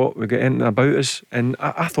 what we got in about us. And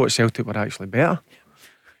I thought Celtic were actually better.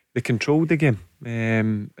 They controlled the game,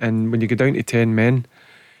 and when you go down to 10 men,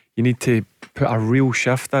 you need to put a real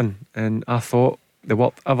shift in, and I thought they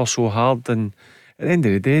worked ever so hard, and at the end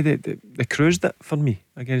of the day they cruised it for me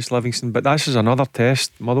against Livingston. But this is another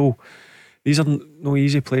test, Motherwell. These are no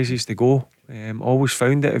easy places to go. Always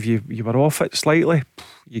found that if you were off it slightly,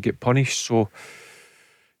 you get punished. So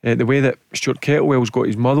the way that Stuart Kettlewell's got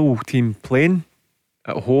his Motherwell team playing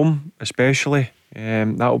at home especially,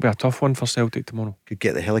 that'll be a tough one for Celtic tomorrow. Could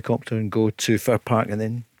get the helicopter and go to Fir Park and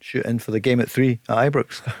then shoot in for the game at 3 at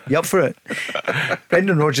Ibrox. You up for it?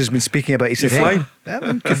 Brendan Rodgers has been speaking about it. He said,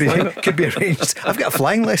 flying? Could be arranged. I've got a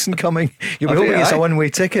flying lesson coming. You'll be hoping it's a one-way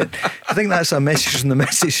ticket. I think that's a message from the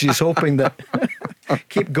message. She's hoping that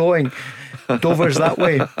keep going. Dover's that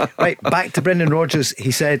way. Right, back to Brendan Rodgers.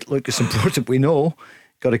 He said, look, it's important we know,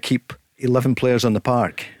 got to keep 11 players on the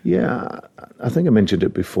park. Yeah, I think I mentioned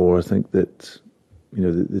it before. I think that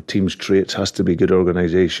the team's traits has to be good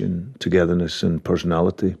organisation, togetherness and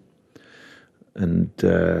personality. And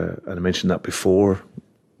I mentioned that before.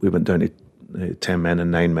 We went down to 10 men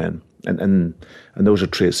and 9 men. And those are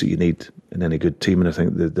traits that you need in any good team, and I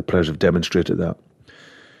think the players have demonstrated that.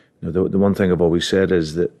 The one thing I've always said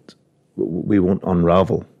is that we won't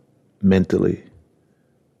unravel mentally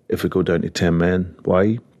if we go down to 10 men.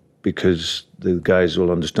 Why? Because the guys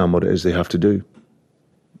will understand what it is they have to do.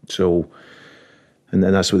 So, and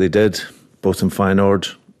that's what they did, both in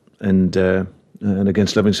Feyenoord and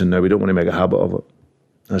against Livingston. Now, we don't want to make a habit of it,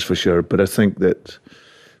 that's for sure. But I think that,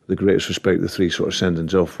 with the greatest respect, the 3 sort of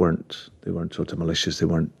sendings off weren't sort of malicious. They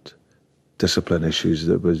weren't discipline issues.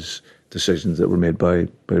 That was decisions that were made by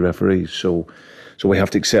referees. So we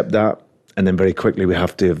have to accept that, and then very quickly we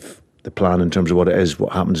have to have the plan in terms of what it is,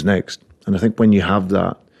 what happens next. And I think when you have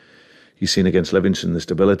that, you've seen against Livingston the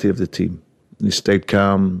stability of the team. They stayed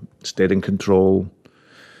calm, stayed in control.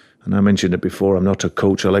 And I mentioned it before, I'm not a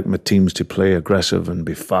coach. I like my teams to play aggressive and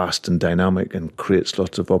be fast and dynamic and create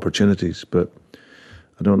lots of opportunities. But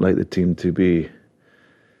I don't like the team to be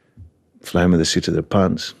flying with the seat of their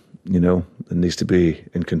pants. It needs to be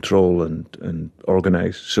in control and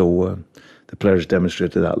organised. So the players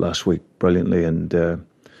demonstrated that last week brilliantly. And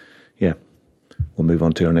we'll move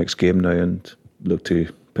on to our next game now and look to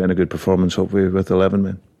put in a good performance, hopefully, with 11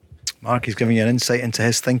 men. Mark, he's giving you an insight into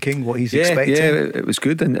his thinking, what he's expecting. Yeah, it was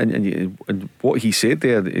good, and what he said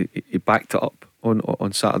there, he backed it up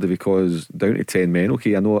on Saturday, because down to 10 men.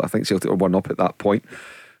 Okay, I think Celtic were 1 up at that point.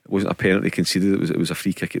 It wasn't a penalty conceded. It was a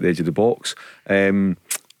free kick at the edge of the box,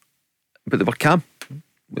 but they were calm.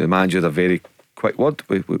 The manager had a very quick word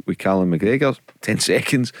with Callum McGregor, 10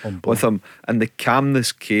 seconds with him, and the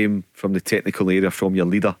calmness came from the technical area, from your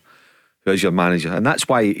leader, who is your manager, and that's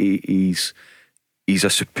why he's a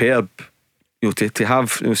superb. To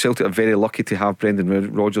have, Celtic are very lucky to have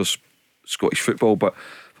Brendan Rodgers, Scottish football, but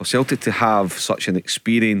for Celtic to have such an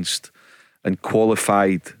experienced and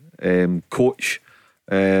qualified coach,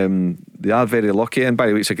 they are very lucky. And by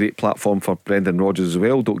the way, it's a great platform for Brendan Rodgers as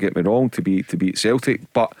well, don't get me wrong, to be at Celtic,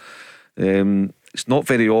 but it's not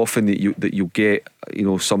very often that you get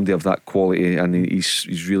somebody of that quality, and he's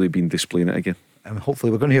really been displaying it again. And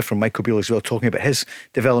hopefully we're going to hear from Michael Beale as well, talking about his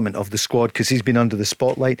development of the squad, because he's been under the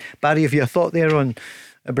spotlight. Barry, have you a thought there on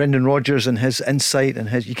Brendan Rodgers and his insight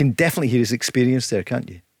and you can definitely hear his experience there, can't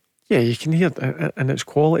you? Yeah, you can hear it, and its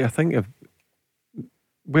quality. I think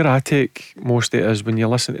where I take most of it is when you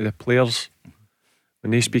listen to the players,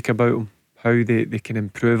 when they speak about him, how they can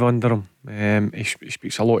improve under him. He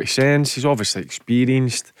speaks a lot of sense. He's obviously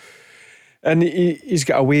experienced, and he's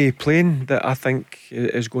got a way of playing that I think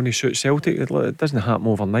is going to suit Celtic. It doesn't happen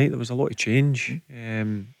overnight. There was a lot of change.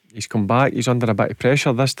 He's come back. He's under a bit of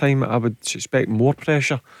pressure this time. I would suspect more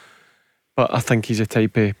pressure, but I think he's a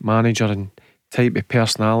type of manager and type of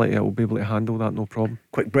personality that will be able to handle that, no problem.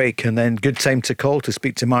 Quick break, and then good time to call to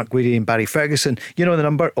speak to Mark Guidi and Barry Ferguson. You know the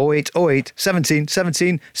number, 0808 17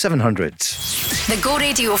 17 700. The Go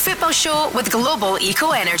Radio Football Show with Global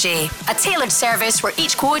Eco Energy, a tailored service where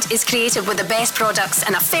each quote is created with the best products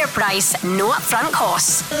and a fair price, no upfront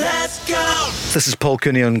costs. Let's go! This is Paul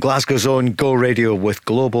Cooney on Glasgow's own Go Radio with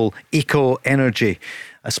Global Eco Energy.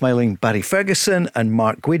 A smiling Barry Ferguson and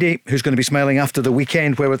Mark Guidi, who's going to be smiling after the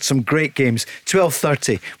weekend, where with some great games.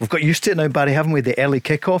 12:30. We've got used to it now, Barry, haven't we? The early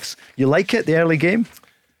kickoffs. You like it, the early game?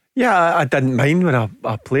 Yeah, I didn't mind when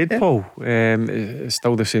I played, Paul. It's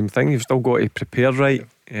still the same thing. You've still got to prepare right.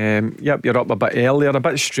 Yep, you're up a bit earlier. A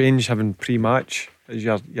bit strange having pre-match as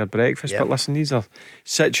your breakfast. But listen, these are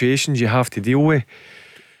situations you have to deal with.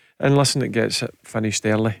 And listen, it gets it finished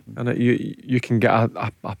early, and you can get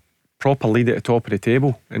a proper lead at the top of the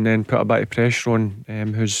table and then put a bit of pressure on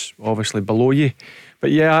who's obviously below you. But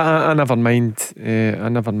yeah, I never minded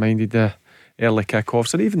the early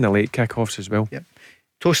kickoffs or even the late kickoffs as well. Yep.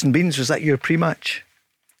 Toast and beans, was that your pre-match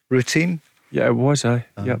routine? Yeah, it was. Yep.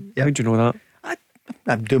 How'd you know that?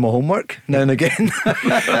 I do my homework now and again.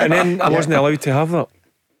 And then I wasn't allowed to have that.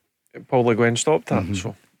 Paul Le Guin stopped that.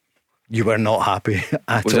 So you were not happy at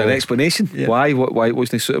all. Was there an explanation? Yeah. Why it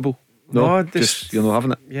wasn't suitable? No, just you're not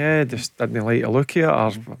having it. Yeah, just didn't like to look at it,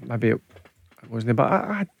 or maybe it wasn't. But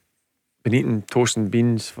I'd been eating toast and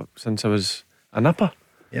beans since I was a nipper.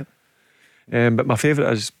 Yep. But my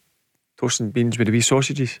favourite is toast and beans with the wee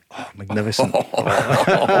sausages. Oh, magnificent!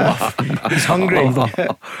 He's hungry.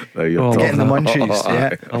 Getting the munchies.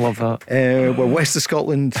 Yeah, I love that. We're West of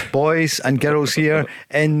Scotland boys and girls here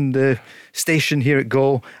in the station here at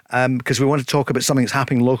Go, because we want to talk about something that's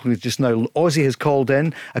happening locally just now. Ozzy has called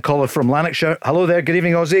in, a caller from Lanarkshire. Hello there, good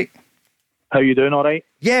evening, Ozzy. How you doing, all right?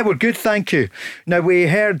 Yeah, we're good, thank you. Now, we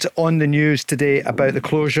heard on the news today about the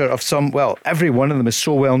closure of every one of them is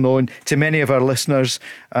so well known to many of our listeners.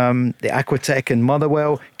 The Aquatech in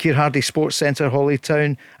Motherwell, Keir Hardie Sports Centre,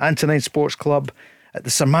 Hollytown, Antonine Sports Club, at the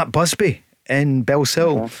Sir Matt Busby in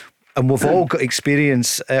Bellshill. And we've all got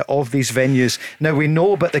experience of these venues. Now, we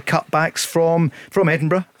know about the cutbacks from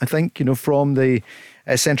Edinburgh, I think, from the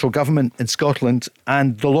central government in Scotland,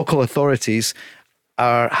 and the local authorities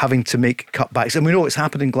are having to make cutbacks. And we know it's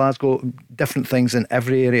happened in Glasgow, different things in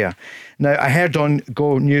every area. Now, I heard on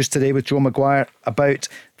Go News today with Joe Maguire about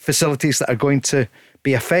facilities that are going to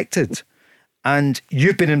be affected. And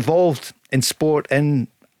you've been involved in sport in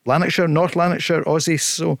Lanarkshire, North Lanarkshire, Ozzy.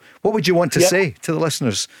 So what would you want to say to the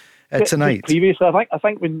listeners tonight? Previously, I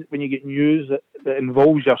think when you get news that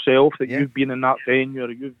involves yourself, that you've been in that venue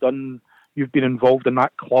or you've been involved in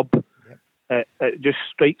that club, it just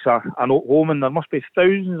strikes a note home, and there must be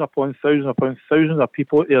thousands upon thousands upon thousands of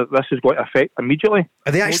people out there this is going to affect immediately.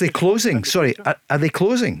 Are they actually closing? Sorry, are they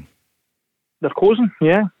closing? They're closing,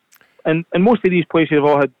 yeah. And most of these places have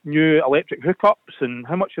all had new electric hookups, and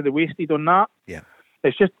how much have they wasted on that? Yeah.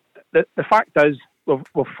 It's just, the fact is, we've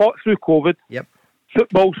fought through COVID. Yep.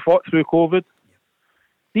 Football's fought through COVID.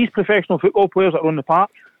 These professional football players that are on the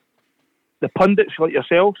park, the pundits like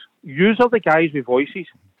yourselves, yous are the guys with voices.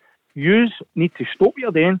 Yous need to stop what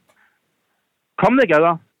you're doing, come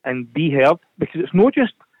together and be heard, because it's not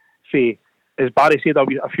just, say, as Barry said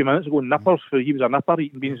a few minutes ago, nippers, for he was a nipper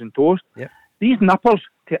eating beans and toast. Yep. These nippers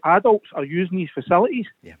to adults are using these facilities.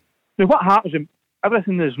 Yeah. Now what happens when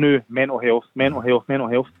everything is new? Mental health.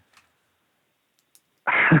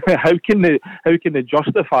 how can they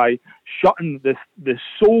justify shutting the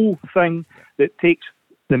sole thing that takes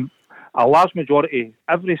a large majority,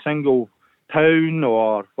 every single town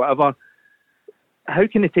or whatever? How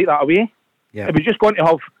can they take that away? Yeah. If we're just going to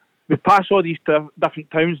have, we pass all these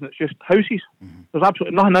different towns and it's just houses. There's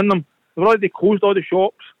absolutely nothing in them. They've already closed all the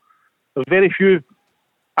shops. There's very few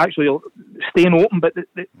actually staying open. But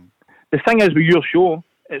the thing is with your show,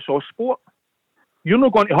 it's all sport. You're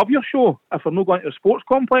not going to have your show if we're not going to the sports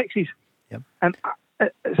complexes. Yep. And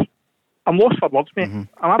I'm lost for words, mate.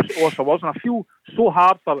 I'm absolutely lost for words. And I feel so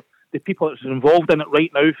hard for the people that's involved in it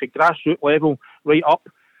right now, from grassroots level right up.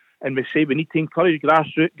 And we say we need to encourage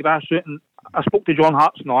grassroots. And I spoke to John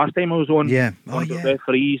Hartson the last time I was on. The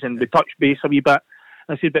referees, and we touched base a wee bit.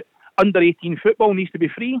 And I said, but under 18 football needs to be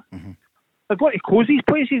free. They've got to close these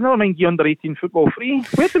places. Never mind give under 18 football free.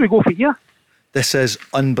 Where do we go from here? This is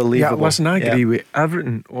unbelievable. Yeah, listen, I agree with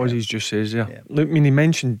everything Ozzy's just says there. Yeah. Look, I mean, he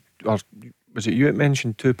mentioned, or was it you that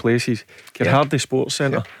mentioned two places? Gerhardy Sports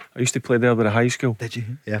Centre. I used to play there with a high school. Did you?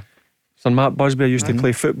 Yeah. St Mark Busby, I used to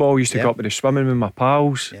play football, used to go up with the swimming with my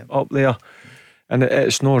pals up there. And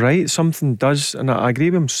it's not right. Something does, and I agree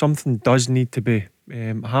with him, something does need to be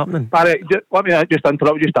happening. Barry, let me just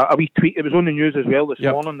interrupt just a wee tweet. It was on the news as well this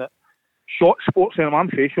morning that Shot Sports Centre, I'm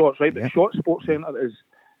face shots, right? But Shot Sports Centre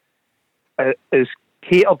is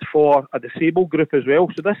catered for a disabled group as well.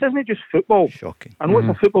 So this isn't just football. Shocking. I know it's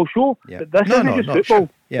a football show, but this isn't just football.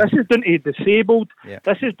 This is down to disabled.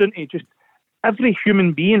 This is down to just every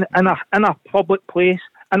human being in a public place,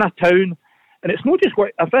 in a town. And it's not just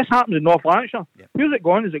if this happens in North Lanarkshire, where's it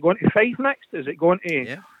going? Is it going to Fife next? Is it going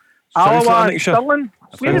to Alloa, Stirling?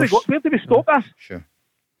 Where do we stop this? Sure.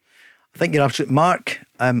 I think you're absolutely Mark.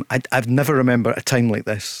 I've never remembered a time like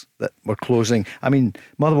this that we're closing. I mean,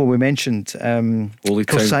 Motherwell, we mentioned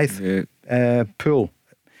Kilsyth Pool,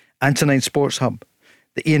 Antonine Sports Hub,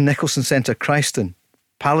 the Ian Nicholson Centre, Christon,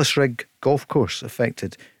 Palace Rig Golf Course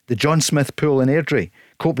affected, the John Smith Pool in Airdrie,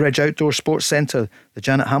 Coatbridge Outdoor Sports Centre, the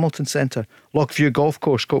Janet Hamilton Centre, Lochview Golf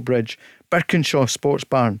Course, Coatbridge, Birkinshaw Sports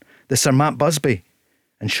Barn, the Sir Matt Busby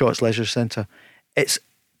and Shotts Leisure Centre.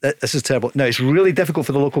 This is terrible. Now, it's really difficult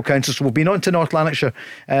for the local councils. We've been on to North Lanarkshire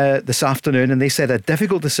this afternoon, and they said a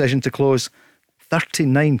difficult decision to close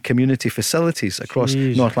 39 community facilities across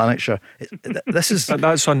North Lanarkshire. This is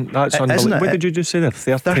that's unbelievable. What did you just say there?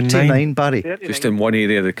 39, Barry. 39. Just in one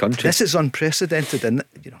area of the country. This is unprecedented, and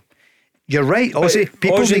you're right, Ozzy.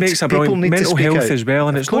 People need to mental speak health out. as well,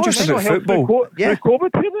 and it's not just about football. With COVID,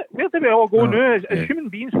 where do we all go now as human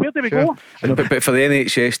beings? Where do we go? But for the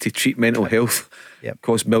NHS to treat mental health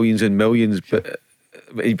costs millions and millions. But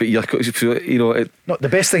you're, no, the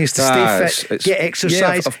best thing is to stay fit, get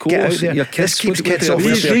exercise, of course, get out there. Your kids, this keeps kids off.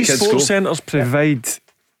 These sports centres provide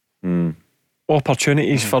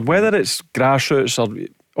opportunities for whether it's grassroots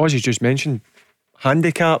or, as you just mentioned,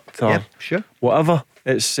 handicapped or whatever.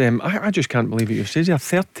 It's I just can't believe what you said here.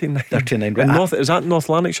 39. Right. Is that North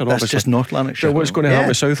Lanarkshire? That's just North Lanarkshire. So what's going to happen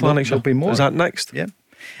with South Lanarkshire? There'll be more. Is that next? Yeah.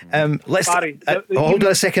 Hold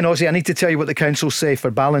on a second, Ozzy. I need to tell you what the council say for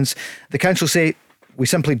balance. The council say we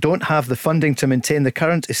simply don't have the funding to maintain the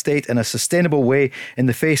current estate in a sustainable way in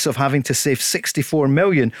the face of having to save 64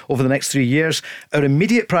 million over the next 3 years. Our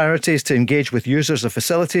immediate priority is to engage with users of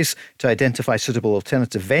facilities to identify suitable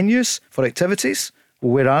alternative venues for activities.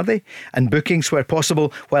 Well, where are they? And bookings where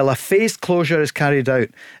possible while a phased closure is carried out.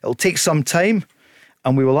 It'll take some time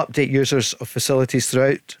and we will update users of facilities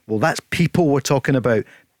throughout. Well, that's people we're talking about.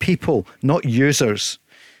 People, not users.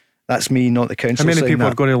 That's me, not the council. How many people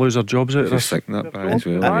are going to lose their jobs out of this?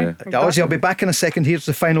 Ozzy, I'll be back in a second. Here's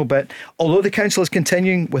the final bit. Although the council is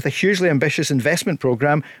continuing with a hugely ambitious investment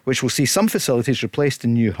programme, which will see some facilities replaced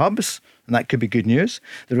in new hubs, and that could be good news,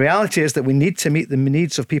 the reality is that we need to meet the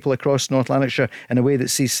needs of people across North Lanarkshire in a way that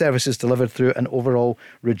sees services delivered through an overall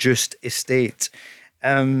reduced estate.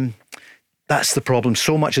 That's the problem.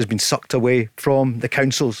 So much has been sucked away from the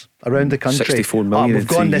councils around the country. 64 million we've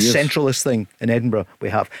gone this years. centralist thing in Edinburgh. We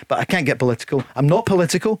have. But I can't get political. I'm not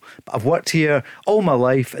political, but I've worked here all my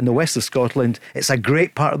life in the west of Scotland. It's a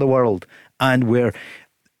great part of the world. And we're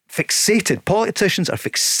fixated. Politicians are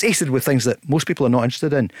fixated with things that most people are not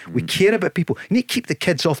interested in. We care about people. You need to keep the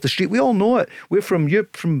kids off the street. We all know it. We're from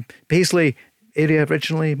Paisley area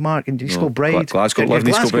originally, Mark, and East Kilbride. Glasgow, live in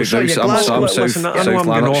East Kilbride. I'm South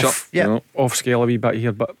Lanarkshire. Off scale a wee bit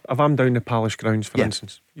here, but if I'm down the Palace grounds, for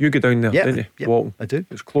instance, you go down there, don't you? Walking. I do.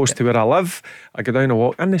 It's close to where I live. I go down a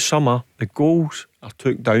walk. In the summer, the goals are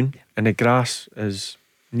took down and the grass is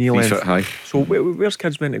knee length high. So where's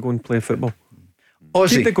kids meant to go and play football?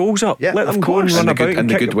 Ozzy. Keep the goals up. Let them go and run about in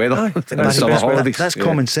the good weather. That's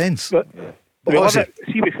common sense.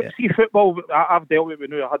 See, see football. I've dealt with it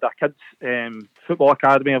now. I had a kids' football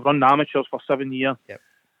academy. I've run amateurs for 7 years. Yep.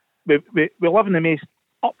 We live in the most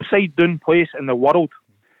upside down place in the world.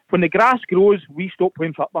 When the grass grows, we stop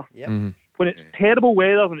playing football. Yep. When it's terrible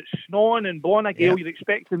weather, when it's snowing and blowing a gale, Yep. you're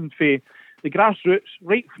expecting for the grassroots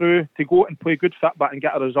right through to go out and play good football and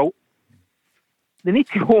get a result. They need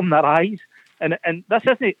to open their eyes, and this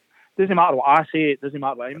doesn't matter what I say. It doesn't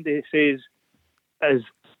matter what anybody says. Is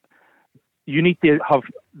you need to have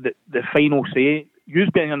the final say. You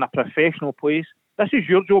being in a professional place, this is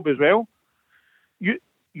your job as well. You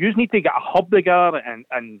need to get a hub together,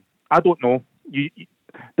 and I don't know.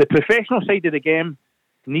 The professional side of the game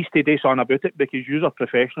needs to do something about it because you are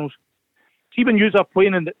professionals. See, when you are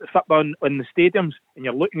playing in the football in the stadiums and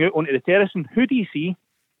you're looking out onto the terrace, and who do you see?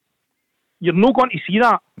 You're not going to see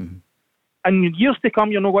that. Mm-hmm. And in years to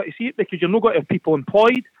come, you're not going to see it because you're not going to have people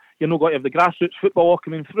employed. You're not going to have the grassroots football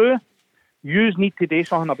coming through. You need to do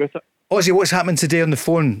something about it. Ozzy, what's happening today on the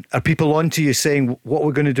phone? Are people on to you saying what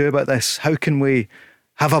we're going to do about this? How can we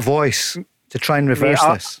have a voice to try and reverse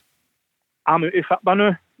this? I'm out of football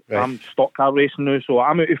now. Right. I'm stock car racing now, so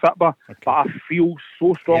I'm out of football. Okay. But I feel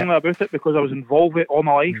so strongly about it because I was involved with it all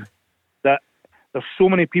my life that there's so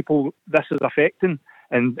many people this is affecting,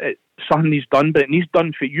 and something needs done. But it needs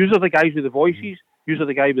done for you are the guys with the voices, you are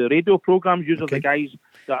the guys with the radio programmes, you are the guys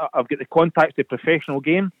that have got the contacts to the professional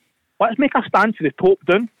game. Let's make a stand for the top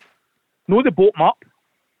down. No, the bottom up.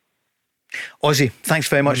 Ozzy, thanks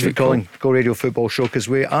very much for calling Go Radio Football Show, because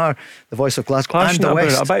we are the voice of Glasgow and the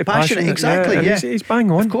West. Passionate, exactly. Yeah. He's bang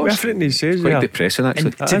on. Of course. Everything he says. Quite depressing,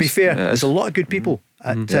 actually. And to be fair, there's a lot of good people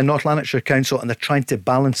at North Lanarkshire Council, and they're trying to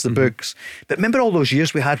balance the books. But remember all those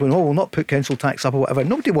years we had when, we'll not put council tax up or whatever.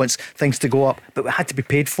 Nobody wants things to go up, but it had to be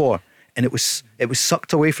paid for. And it was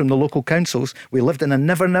sucked away from the local councils. We lived in a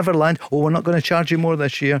never land. We're not going to charge you more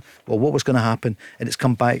this year. Well, what was going to happen? And it's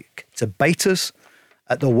come back to bite us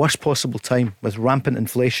at the worst possible time with rampant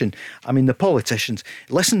inflation. I mean, the politicians,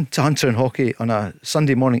 listen to Hunter and Hockey on a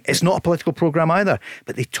Sunday morning. It's not a political programme either,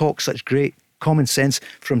 but they talk such great common sense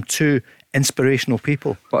from two inspirational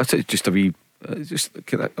people. But it's just a wee,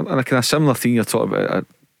 kind of similar thing you're talking about at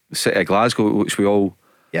the city of Glasgow, which we all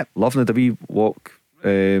love. And a wee walk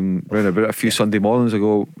round about a few Sunday mornings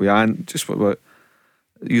ago. We had just what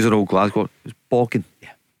using old Glasgow. It was bogging. Yeah.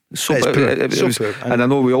 So poor. And I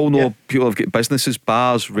know we all know people have got businesses,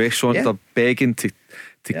 bars, restaurants. They're begging to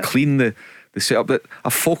clean the setup. That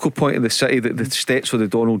a focal point in the city, the steps of the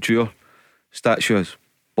Donald Dewar statue is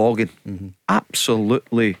bogging.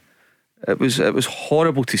 Absolutely, it was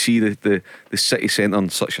horrible to see the city centre in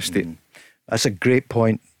such a state. That's a great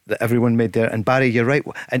point that everyone made there. And Barry, you're right.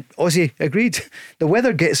 And Ozzy agreed. The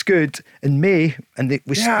weather gets good in May, and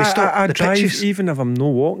we stop I the drive, pitches. even if I'm not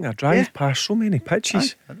walking, I drive past so many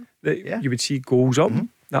pitches that you would see goals up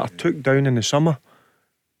that are took down in the summer.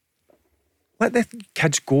 Let the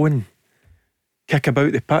kids go and kick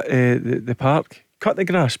about the park, cut the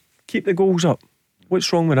grass, keep the goals up.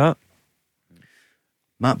 What's wrong with that?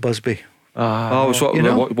 Matt Busby. I was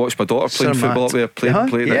watched my daughter playing football up there,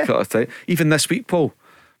 playing that kind of time. Even this week, Paul,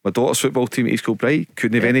 my daughter's football team at East Kilbride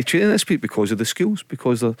couldn't have any training this week because of the schools,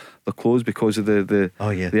 because they're closed, because of the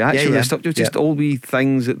action and stuff. Just all wee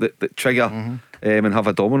things that trigger and have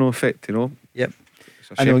a domino effect, you know. Yep.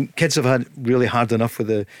 I know kids have had really hard enough with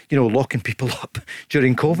the locking people up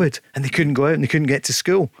during COVID, and they couldn't go out and they couldn't get to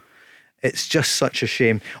school. It's just such a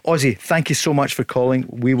shame. Ozzy, thank you so much for calling.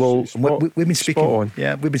 We will. We've been speaking.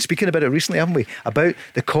 Yeah, we've been speaking about it recently, haven't we? About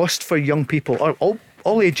the cost for young people, or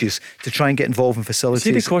all ages, to try and get involved in facilities.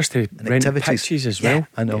 See the cost to rent activities. Pitches as well.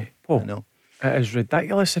 I know. Paul, I know. It is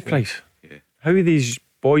ridiculous, the price. Yeah. How are these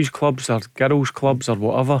boys' clubs or girls' clubs or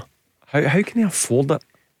whatever? How can they afford it?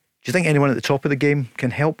 Do you think anyone at the top of the game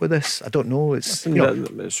can help with this? I don't know. It's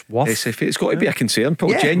worth. It's got to be a concern, Paul.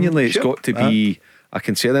 Genuinely, it's got to be a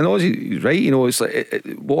concern. And Ozzy's right, it's like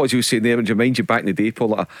what Ozzy was saying there. It reminds you back in the day, Paul,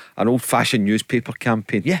 like an old-fashioned newspaper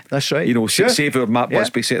campaign. Yeah, that's right. Save our Matt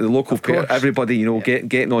Busby, the local paper, everybody,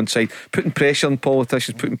 getting on side, putting pressure on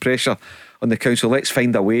politicians, putting pressure on the council. Let's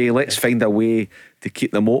find a way. Let's find a way to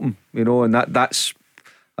keep them open. And that's.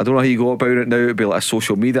 I don't know how you go about it now. It'd be like a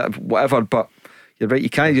social media, whatever, but. You're right,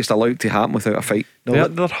 you can't just allow it to happen without a fight. No,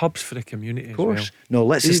 they're hubs for the community, of course. As well. No,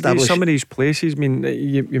 let's establish some of these places. I mean,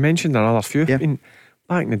 you mentioned there are a few. I mean,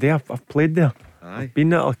 back in the day, I've played there. I've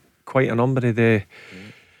been at quite a number of the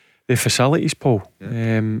facilities, Paul.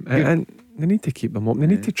 And they need to keep them up. They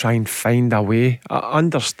need to try and find a way. I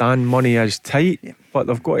understand money is tight, but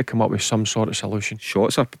they've got to come up with some sort of solution.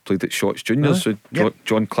 Shotts, I played at Shotts Juniors. So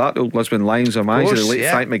John Clark, old Lisbon Lions, our manager, the late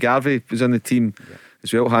Frank McGarvey was in the team.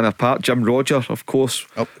 as well, Hannah Park. Jim Roger, of course,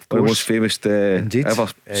 one of the most famous ever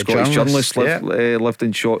Scottish journalists, lived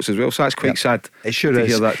in Shotts as well. So that's quite sad. It sure to is.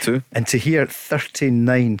 hear that too. And to hear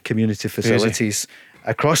 39 community facilities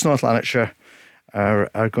across North Lanarkshire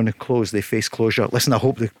are going to close. They face closure. Listen, I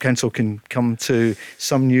hope the council can come to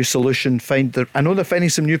some new solution. I know they're finding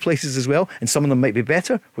some new places as well, and some of them might be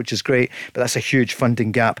better, which is great, but that's a huge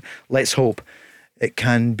funding gap. Let's hope it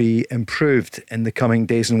can be improved in the coming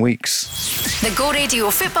days and weeks. The Go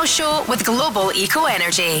Radio Football Show with Global Eco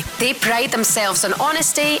Energy. They pride themselves on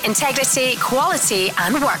honesty, integrity, quality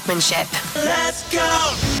and workmanship. Let's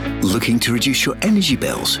go! Looking to reduce your energy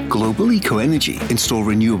bills? Global Eco Energy install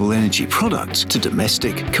renewable energy products to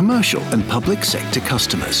domestic, commercial and public sector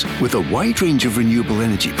customers. With a wide range of renewable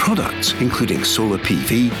energy products, including solar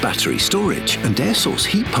PV, battery storage and air source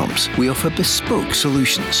heat pumps, we offer bespoke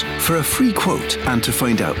solutions. For a free quote and to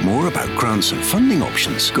find out more about grants and funding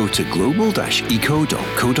options, go to global-eco.co.uk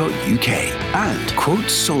and quote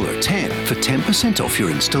Solar 10 for 10% off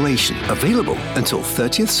your installation. Available until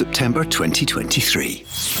 30th September 2023.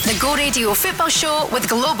 The Go Radio Football Show with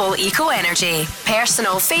Global Eco Energy.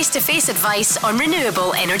 Personal face-to-face advice on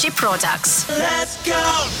renewable energy products. Let's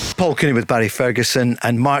go! Paul Cooney with Barry Ferguson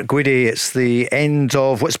and Mark Guidi. It's the end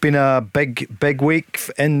of what's been a big week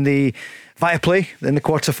in the Viaplay in the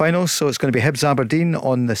quarterfinals. So it's going to be Hibs Aberdeen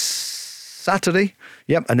on the Saturday.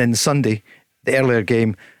 Yep, and then Sunday, the earlier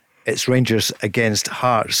game, it's Rangers against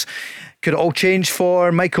Hearts. Could it all change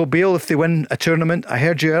for Michael Beale if they win a tournament? I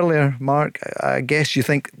heard you earlier, Mark. I guess you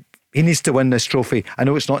think he needs to win this trophy. I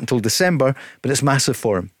know it's not until December, but it's massive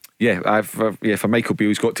for him. Yeah, for Michael Beale,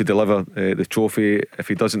 he's got to deliver the trophy. If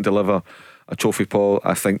he doesn't deliver a trophy, Paul,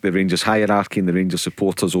 I think the Rangers hierarchy and the Rangers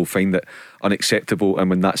supporters will find it unacceptable, and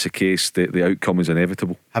when that's the case, the outcome is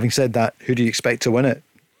inevitable. Having said that, who do you expect to win it?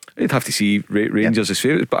 I'd have to see Rangers as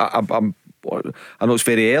favourites, but I know it's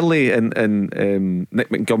very early in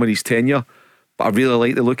Nick Montgomery's tenure, but I really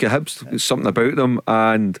like the look of Hibs. There's something about them,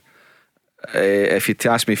 and if you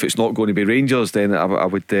ask me if it's not going to be Rangers, then I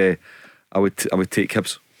would take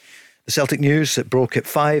Hibs. The Celtic news that broke at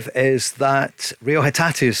 5 is that Rio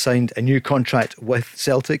Hatate has signed a new contract with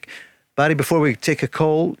Celtic. Barry, before we take a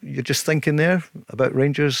call, you're just thinking there about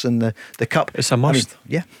Rangers and the Cup. It's a must.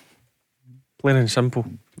 Yeah. Plain and simple.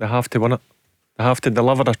 They have to win it. They have to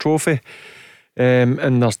deliver a trophy.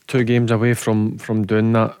 And there's 2 games away from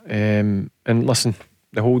doing that. And listen,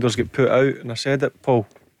 the holders get put out, and I said it, Paul,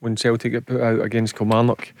 when Celtic get put out against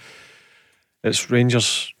Kilmarnock, it's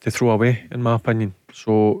Rangers to throw away, in my opinion.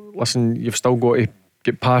 So listen, you've still got to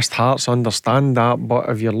get past Hearts, understand that, but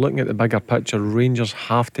if you're looking at the bigger picture, Rangers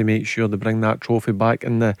have to make sure they bring that trophy back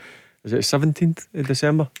in the, is it 17th of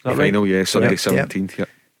December? Is that final, right? Yeah, Sunday 17th, yeah.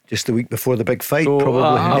 Just the week before the big fight, so probably.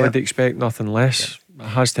 I would expect nothing less. It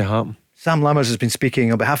has to happen. Sam Lammers has been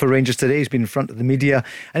speaking on behalf of Rangers today. He's been in front of the media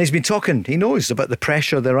and he's been talking. He knows about the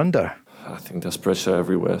pressure they're under. I think there's pressure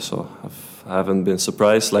everywhere, so I haven't been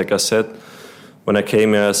surprised. Like I said, when I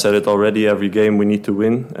came here, I said it already, every game we need to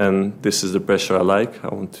win, and this is the pressure I like. I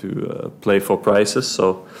want to play for prizes,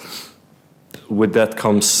 so with that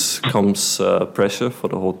comes pressure for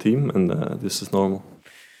the whole team, and this is normal.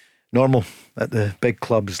 Normal at the big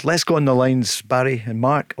clubs. Let's go on the lines, Barry and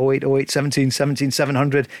Mark. 0808 17 17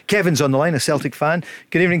 700. Kevin's on the line, a Celtic fan.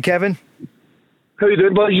 Good evening, Kevin. How you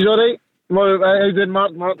doing, boys? You all right? How you doing,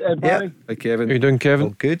 Mark? Barry? Yeah. Hi, Kevin. How you doing, Kevin?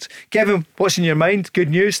 All good. Kevin, what's in your mind? Good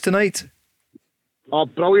news tonight? Oh,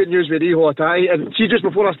 brilliant news with Rio Hatate. And see, just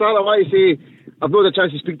before I start, I want to say I've not had a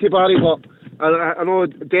chance to speak to Barry, but I know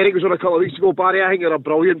Derek was on a couple of weeks ago. Barry, I think you're a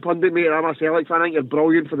brilliant pundit, mate. I'm a Celtic fan. I think you're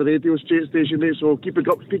brilliant for the radio station, mate. So keep up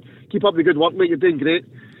the good work, mate. You're doing great.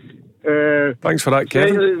 Thanks for that,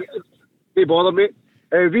 Kevin. No bother, mate.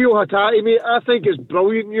 Rio Hatate, mate, I think it's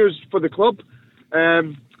brilliant news for the club.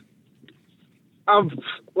 Listen,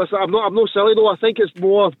 I'm not silly though. I think it's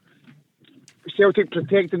more Celtic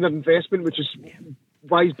protecting their investment, which is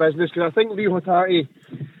wise business. Because I think Rio Hatate,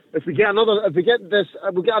 if we get another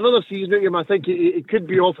season out of him, I think it could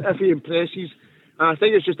be off if he impresses. And I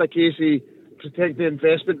think it's just a case of protecting the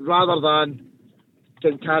investment rather than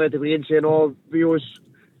getting carried away and saying, "Oh, Rio's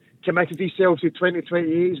committed himself to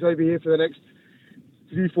 2028. He's going to be here for the next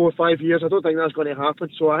 3, 4, 5 years." I don't think that's going to happen.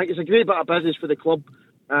 So I think it's a great bit of business for the club,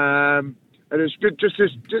 and it's good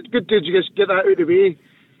good to just get that out of the way.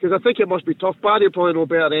 Because I think it must be tough. Barry will probably know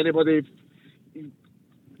better than anybody.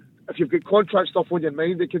 If you've got contract stuff on your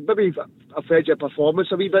mind, it could maybe affect your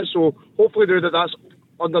performance a wee bit. So hopefully now that that's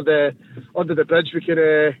under the bridge, we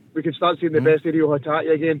can start seeing the best of Rio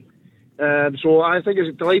Hatate again. So I think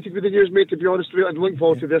it's delighted with the news, mate, to be honest with you, and looking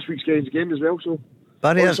forward to this week's game as well. So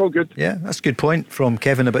Barry, it's all good. Yeah, that's a good point from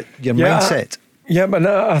Kevin about your mindset. Yeah, but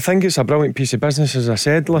I think it's a brilliant piece of business. As I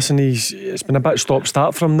said, listen, it's been a bit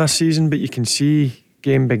stop-start from this season, but you can see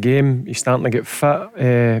game by game he's starting to get fitter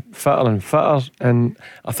and fitter, and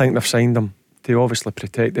I think they've signed him to obviously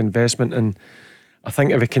protect the investment. And I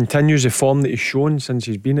think if he continues the form that he's shown since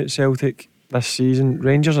he's been at Celtic this season,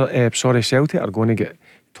 Celtic are going to get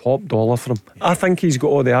top dollar for him. I think he's got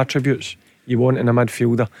all the attributes you want in a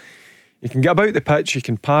midfielder. He can get about the pitch, he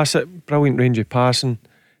can pass it, brilliant range of passing,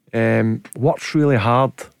 works really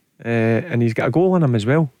hard, and he's got a goal in him as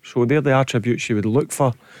well. So they're the attributes you would look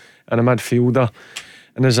for in a midfielder.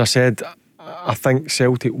 And as I said, I think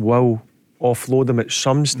Celtic will offload him at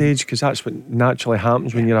some stage, because that's what naturally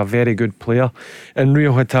happens when you're a very good player. And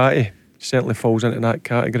Rio Hatate certainly falls into that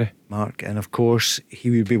category, Mark. And of course he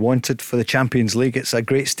would be wanted for the Champions League. It's a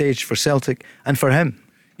great stage for Celtic and for him.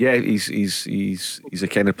 Yeah, he's a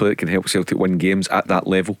kind of player that can help Celtic win games at that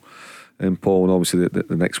level. And Paul, and obviously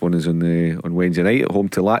the next one is on Wednesday night at home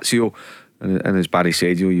to Lazio, and as Barry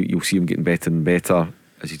said, you'll see him getting better and better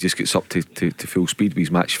as he just gets up to full speed with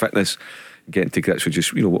his match fitness, getting to grips with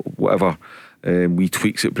just whatever wee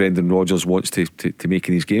tweaks that Brendan Rodgers wants to make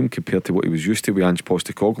in his game compared to what he was used to with Ange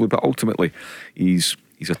Postecoglou. But ultimately he's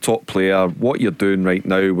a top player. What you're doing right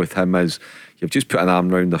now with him is you've just put an arm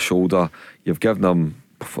round their shoulder, you've given him,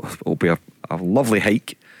 it'll be a lovely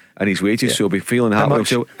hike in his wages, so he'll be feeling happy with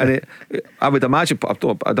himself. And I'd imagine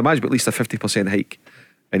at least a 50% hike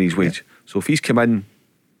in his wage. So if he's come in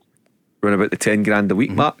around about the 10 grand a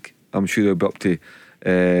week mark, I'm sure he'll be up to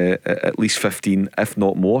at least 15, if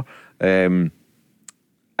not more. And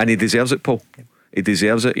he deserves it, Paul. He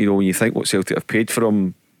deserves it. When you think what Celtic have paid for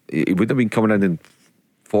him, he wouldn't have been coming in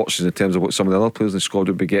fortunes in terms of what some of the other players in the squad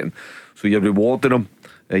would be getting. So you're rewarding him.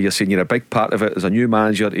 You're saying you're a big part of it. As a new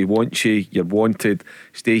manager, he wants you, you're wanted,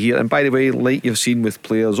 stay here. And by the way, like you've seen with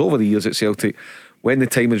players over the years at Celtic, when the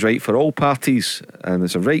time is right for all parties and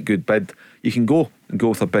it's a right good bid, you can go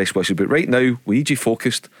with our best wishes. But right now we need you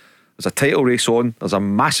focused. There's a title race on, there's a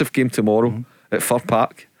massive game tomorrow at Fir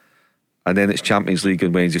Park, and then it's Champions League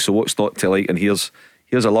on Wednesday. So what's not to like? And here's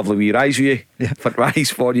a lovely wee rise for you,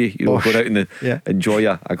 for you. Go out and enjoy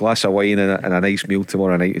a glass of wine and a nice meal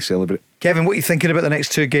tomorrow night to celebrate. Kevin, what are you thinking about the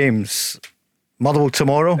next two games? Motherwell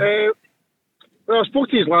tomorrow? Well, I spoke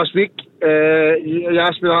to you last week. You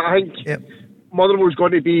asked me that. I think Motherwell's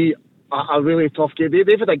going to be a really tough game.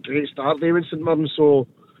 They've had a great start, they in St Mirren, so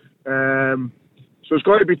it's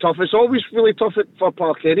going to be tough. It's always really tough at Fir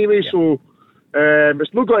Park anyway, so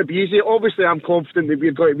it's not going to be easy. Obviously, I'm confident that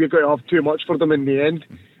we're going to have too much for them in the end,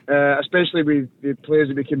 especially with the players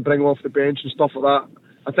that we can bring off the bench and stuff like that.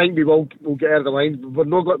 I think we'll get out of the line.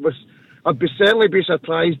 I'd certainly be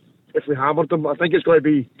surprised if we hammered them. I think it's going to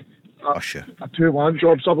be a 2-1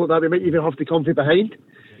 job, something like that. We might even have to come from behind.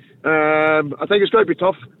 I think it's going to be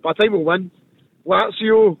tough, but I think we'll win.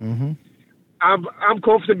 Lazio, I'm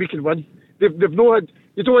confident we can win. They've not had,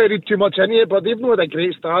 you don't want to read too much into it, but they've not had a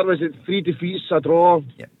great start. Was it 3 defeats, a draw,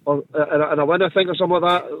 and a win, I think, or something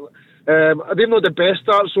like that? They've not the best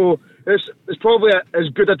start, so it's probably as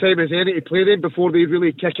good a time as any to play them before they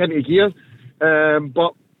really kick into gear.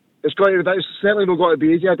 But it's certainly not going to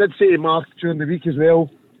be easy. I did say to Mark during the week as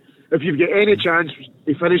well, if you've got any chance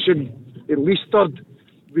of finishing at least third,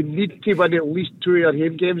 we need to win at least 2 of our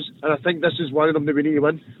home games, and I think this is one of them that we need to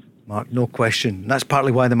win. Mark, no question. That's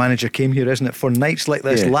partly why the manager came here, isn't it? For nights like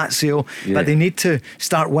this, Lazio, but they need to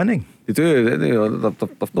start winning. They do.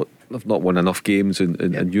 They've not won enough games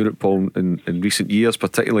in Europe, Paul, in recent years,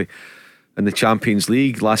 particularly in the Champions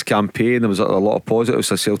League. Last campaign, there was a lot of positives.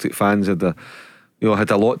 The Celtic fans had a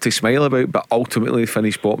lot to smile about, but ultimately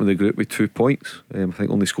finished bottom of the group with 2 points. I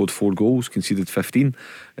think only scored 4 goals, conceded 15.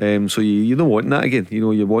 So you don't want that again.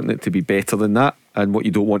 You're wanting it to be better than that, and what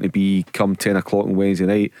you don't want to be come 10 o'clock on Wednesday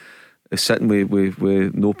night is sitting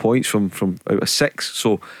with no points from out of 6.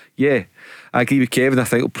 So I agree with Kevin. I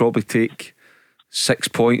think it'll probably take 6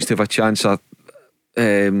 points to have a chance at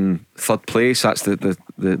third place. That's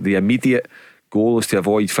the immediate goal, is to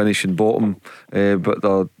avoid finishing bottom,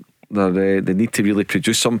 but they need to really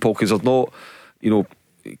produce something, Paul, because there's not,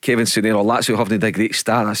 Kevin's saying, Lazio haven't had a great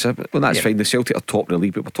start. I said, well, that's fine. The Celtic are top of the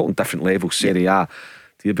league, but we're talking different levels, Serie A.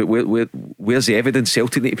 But where's the evidence?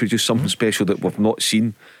 Celtic need to produce something special that we've not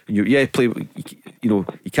seen. And you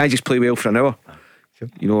can't just play well for an hour.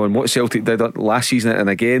 And what Celtic did last season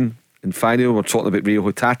and again in final, we're talking about Rio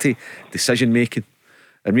Hatate decision making,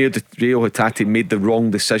 and Rio Hatate made the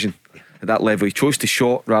wrong decision at that level. He chose to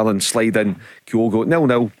shot rather than slide in. Kyogo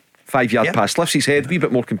 0-0, 5 yard pass, lifts his head, a wee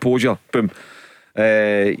bit more composure, boom.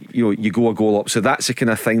 you go a goal up. So that's the kind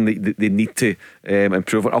of thing that they need to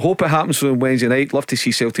improve on. I hope it happens on Wednesday night. Love to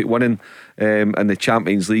see Celtic winning in the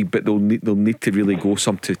Champions League, but they'll need to really go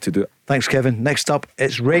some to do it. Thanks, Kevin. Next up,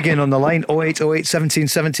 it's Reagan on the line. 0808 17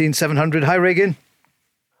 17 700. Hi, Reagan.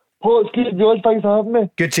 Paul, it's good, George. Thanks for having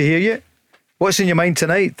me. Good to hear you. What's in your mind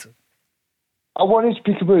tonight? I want to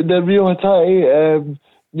speak about the Rio Hatate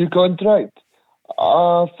new contract.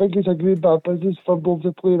 I think it's a great bit of business for both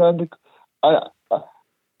the player and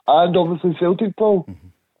obviously Celtic, Paul.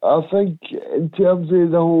 I think in terms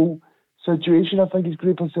of the whole situation, I think it's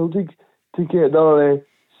great for Celtic to get their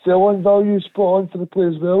sell-on value spot on for the player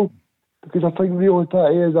as well, because I think Rio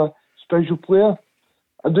Hatate is a special player.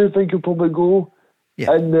 I do think he'll probably go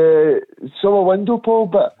in the summer window, Paul,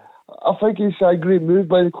 but I think it's a great move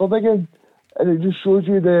by the club again, and it just shows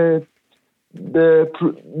you the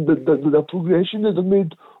progression that they've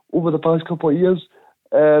made over the past couple of years,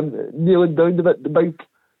 nailing down the big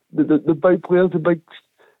players, the big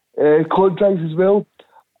contracts as well.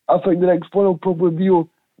 I think the next one will probably be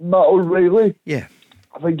Matt O'Reilly. Yeah,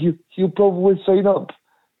 I think he'll probably sign up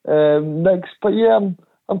next. But yeah,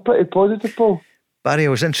 I'm pretty positive, Paul. Barry, I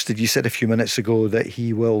was interested. You said a few minutes ago that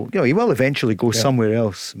he will eventually go somewhere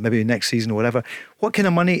else, maybe next season or whatever. What kind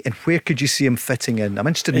of money and where could you see him fitting in? I'm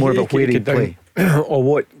interested more about where he'd play. Or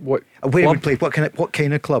what where he would play. What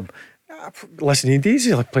kind of club? Listen, he'd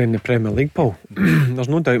easily play in the Premier League, Paul. There's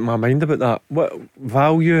no doubt in my mind about that. What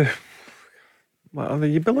value?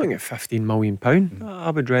 You'd be looking at £15 million,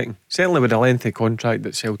 I would reckon. Certainly with the lengthy contract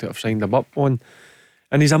that Celtic have signed him up on.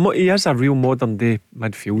 And he is a real modern day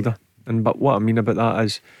midfielder. But what I mean about that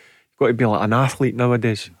is you've got to be like an athlete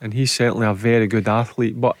nowadays, and he's certainly a very good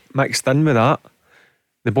athlete. But mixed in with that,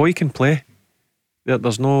 the boy can play.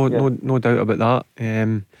 There's no doubt about that.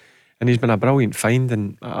 And he's been a brilliant find,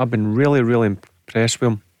 and I've been really, really impressed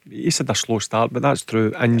with him. He's had a slow start, but that's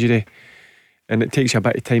through injury, and it takes you a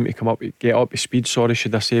bit of time to get up to speed. Sorry,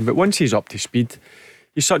 should I say? But once he's up to speed,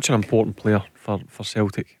 he's such an important player for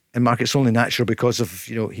Celtic. And Mark, it's only natural because of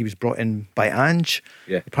he was brought in by Ange,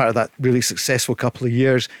 part of that really successful couple of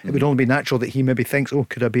years. It would only be natural that he maybe thinks,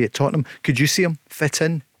 could I be at Tottenham? Could you see him fit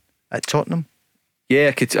in at Tottenham? Yeah,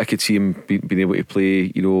 I could see him being able to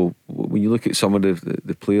play. When you look at some of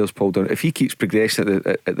the players, Paul, down, if he keeps progressing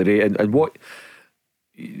at the rate, and what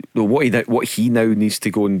he now needs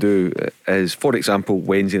to go and do is, for example,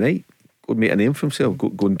 Wednesday night, go and make a name for himself,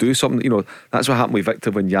 go and do something. That's what happened with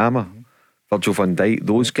Victor Wanyama, Virgil van Dijk,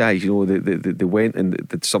 those guys. They went and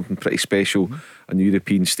did something pretty special on the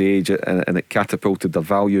European stage, and it catapulted their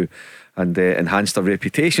value and enhanced their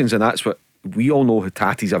reputations. And that's what we all know.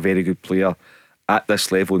 Hatate's a very good player at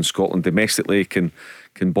this level in Scotland domestically, can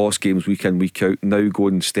boss games week in, week out. Now go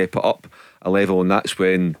and step it up a level, and that's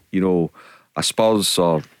when a Spurs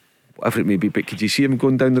or whatever it may be. But could you see him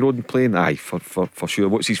going down the road and playing? Aye, for sure.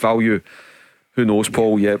 What's his value? Who knows,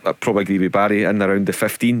 Paul? Yeah, I probably agree with Barry, in around the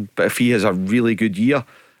 15. But if he has a really good year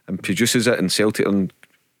and produces it in Celtic and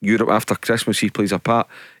Europe after Christmas, he plays a part,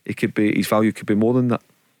 his value could be more than that.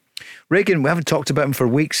 Reagan, we haven't talked about him for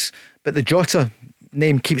weeks, but the Jota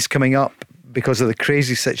name keeps coming up because of the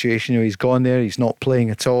crazy situation. He's gone there, he's not playing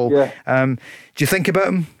at all. Yeah. Do you think about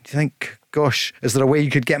him? Do you think, gosh, is there a way you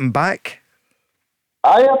could get him back?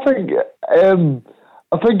 I think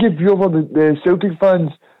if you're one of the Celtic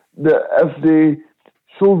fans, that if they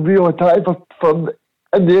sold Rio Hatate from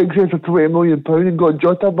in the excess of £20 million and got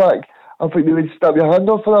Jota back, I think they would stab your hand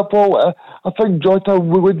off for that, Paul. I think Jota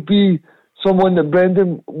would be someone that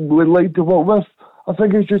Brendan would like to work with. I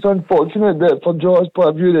think it's just unfortunate that for Jota's point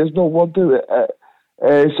of view that it's not worked out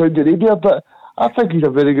at Saudi Arabia, but I think he's a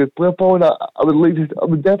very good player, Paul, and I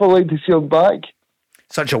would definitely like to see him back.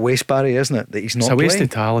 Such a waste, Barry, isn't it, that he's not playing? It's a waste of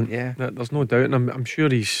talent. Yeah, there's no doubt, and I'm sure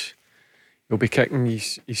he'll be kicking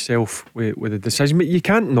himself with the decision. But you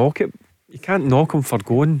can't knock it. You can't knock him for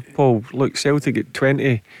going, Paul. Look, Celtic at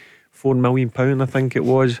 £24 million, I think it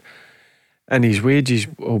was, and his wages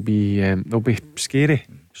will be they'll be scary.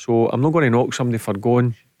 So I'm not going to knock somebody for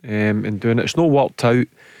going and doing it. It's not worked out,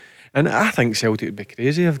 and I think Celtic would be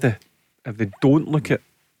crazy if they don't look at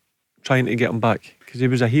trying to get him back, because he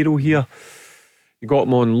was a hero here. You got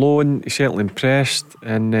him on loan, he's certainly impressed,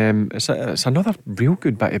 and it's another real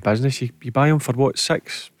good bit of business. You buy him for what,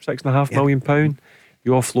 £6.5 million?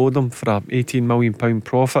 You offload him for a £18 million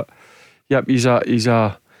profit. Yep, he's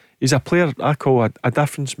a player I call a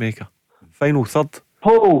difference maker. Final third,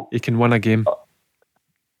 Paul, he can win a game.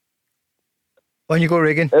 On you go,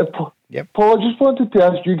 Reagan. Yep. Paul, I just wanted to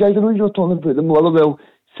ask you guys, I know you were talking about the Motherwell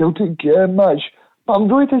Celtic match, but I'm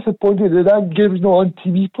really disappointed that game's not on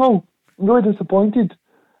TV, Paul. I'm really disappointed,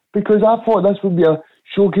 because I thought this would be a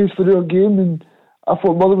showcase for their game, and I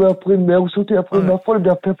thought Motherwell playing well, Celtic are playing well. I thought it'd be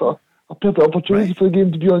a perfect opportunity for the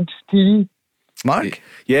game to be on TV. Mark?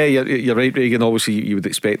 Yeah, you're right, Reagan. Obviously, you would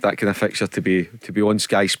expect that kind of fixture to be on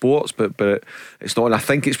Sky Sports, but it's not. And I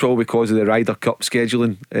think it's probably because of the Ryder Cup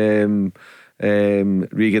scheduling,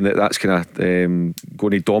 Reagan, that's kind of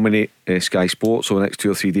going to dominate Sky Sports over the next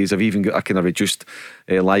 2 or 3 days. I've even got a kind of reduced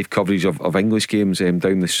live coverage of English games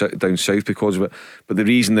down south because of it. But the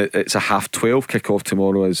reason that it's a 12:30 kick-off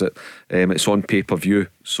tomorrow is that it's on pay-per-view.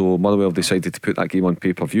 So Motherwell decided to put that game on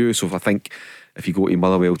pay-per-view. So if you go to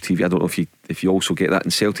Motherwell TV, I don't know if you also get that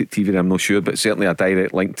in Celtic TV, I'm not sure, but certainly a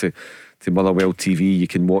direct link to Motherwell TV. You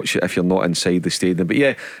can watch it if you're not inside the stadium. But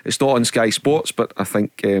yeah, it's not on Sky Sports, but I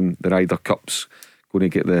think the Ryder Cup's going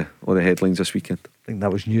to get all the headlines this weekend. I think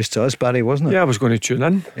that was news to us, Barry, wasn't it? Yeah, I was going to tune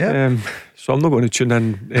in. Yeah. So I'm not going to tune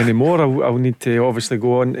in anymore. I'll need to obviously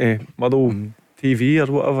go on to Motherwell TV or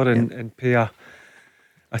whatever and pay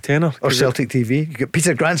a tenner. Or Celtic TV.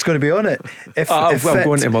 Peter Grant's going to be on it. I'll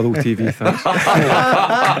go into Motherwell TV, thanks.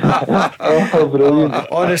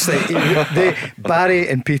 Honestly, Barry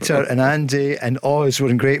and Peter and Andy and Oz were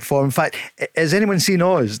in great form. In fact, has anyone seen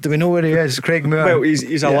Oz? Do we know where he is? Craig Moore. Well,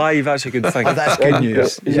 he's alive. That's a good thing. Oh, that's good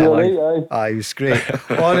news. He's alive. He was great.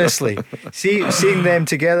 Honestly, seeing them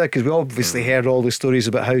together, because we obviously heard all the stories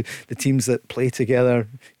about how the teams that play together,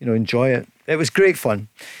 enjoy it. It was great fun.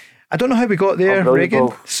 I don't know how we got there, Reagan.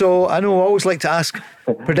 So I know I always like to ask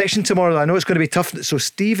prediction tomorrow. I know it's going to be tough. So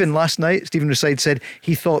Stephen Reside said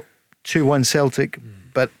he thought 2-1 Celtic,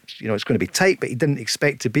 but it's going to be tight, but he didn't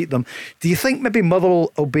expect to beat them. Do you think maybe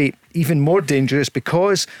Motherwell will be even more dangerous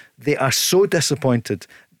because they are so disappointed?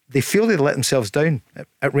 They feel they let themselves down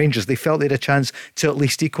at Rangers. They felt they had a chance to at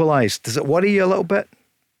least equalise. Does it worry you a little bit?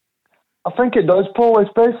 I think it does, Paul,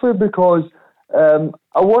 especially because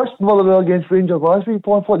I watched Motherwell against Rangers last week,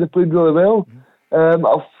 Paul. I thought they played really well. I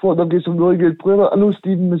thought they've got some really good players. I know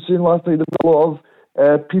Stephen was saying last night there's a lot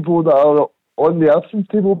of people that are on the absence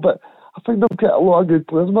table, but I think they've got a lot of good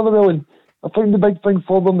players, Motherwell, and I think the big thing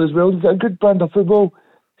for them as well, they've got a good brand of football.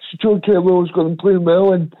 Stuart Kettlewell's got them playing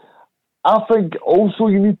well, and I think also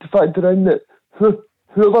you need to factor in that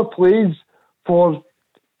whoever plays for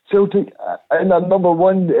Celtic in that number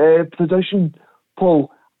one position,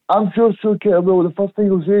 Paul, I'm sure Stuart Kettlewell, the first thing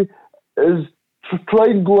he'll say is to try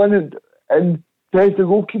and go in and test the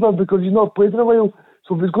goalkeeper because he's not played in a while.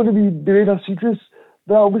 So if it's going to be Bereda secrets,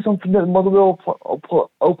 that'll be something that Motherwell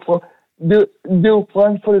they'll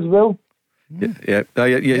plan for as well. Yeah,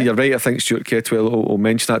 you're right. I think Stuart Kettlewell will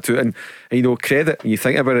mention that too, and credit when you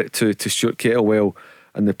think about it to Stuart Kettlewell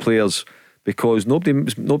and the players, because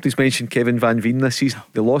nobody's mentioned Kevin Van Veen this season.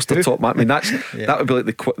 They lost their top man. I mean, that would be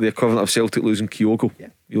like the equivalent of Celtic losing Kyogo.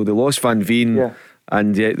 They lost Van Veen,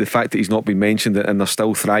 and yet the fact that he's not been mentioned and they're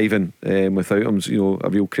still thriving without him, a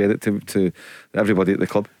real credit to everybody at the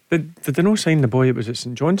club. Did they not sign the boy? It was at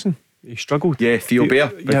St Johnstone. He struggled. Yeah, Theo Bear.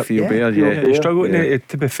 Theo Bear. He struggled. Yeah.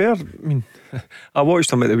 To be fair, I mean, I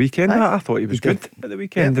watched him at the weekend. I thought he was good at the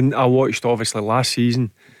weekend, and I watched obviously last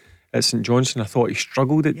season at St Johnstone. I thought he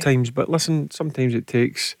struggled at times, but listen, sometimes it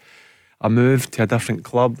takes a move to a different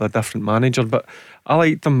club, a different manager. But I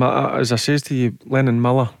liked him, as I says to you, Lennon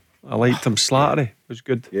Miller. I liked him. Slattery was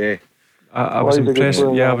good. Yeah, I was impressed.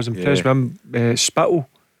 I was impressed with him. Spittle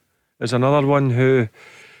is another one who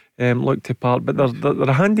looked the part, but they're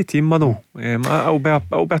a handy team, Motherwell. It'll be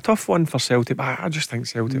a tough one for Celtic. But I just think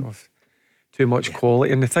Celtic have too much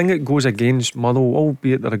quality, and the thing that goes against Motherwell,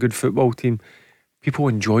 albeit they're a good football team, people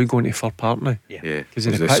enjoy going to Fir Park now. Because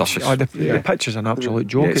the pitch is an absolute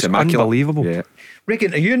joke. It's unbelievable.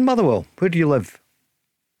 Regan, are you in Motherwell? Where do you live?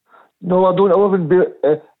 No, I don't. I live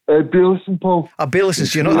in Bailison, Paul. Bailison,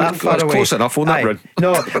 so you're not that far away. Close enough on that run.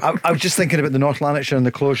 No, I was just thinking about the North Lanarkshire and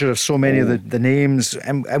the closure of so many of the names,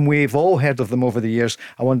 and we've all heard of them over the years.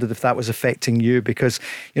 I wondered if that was affecting you, because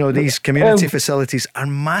these community facilities are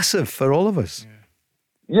massive for all of us.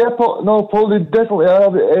 Yeah, Paul, they definitely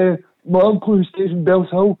are. My uncle who stays in Bells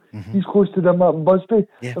Hill, he's close to them at Busby.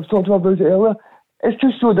 I've talked to him about it earlier. It's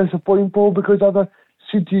just so disappointing, Paul, because I've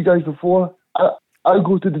said to you guys before, I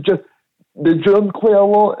go to the gym quite a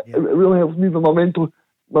lot. It really helps me with my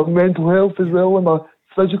mental health as well, and my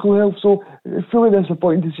physical health. So it's really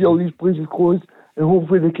disappointing to see all these places closed, and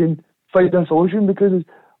hopefully they can find a solution, because it's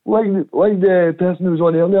like the person who was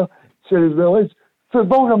on earlier said as well, it's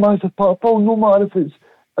football's a massive part of Paul, no matter if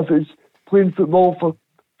it's playing football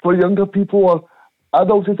for younger people or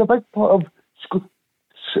adults. It's a big part of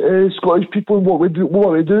Scottish people and what we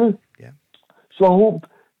do. So I hope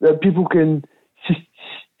that people can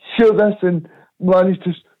share this and manage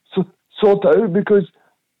to sort it out, because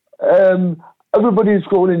everybody in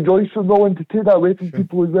Scotland enjoys football, and to take that away from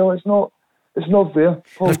people as well, it's not It's not fair.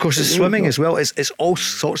 Paul. And of course, it's It really swimming not. as well. It's all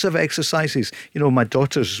sorts of exercises. You know, my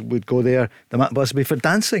daughters would go there, the Matt Busby, for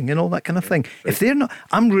dancing, you know, that kind of thing. If they're not,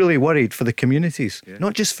 I'm really worried for the communities,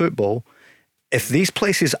 not just football. If these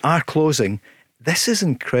places are closing, this is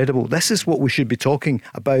incredible. This is what we should be talking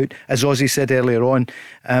about, as Ozzy said earlier on,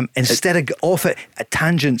 instead of off at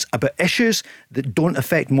tangents about issues that don't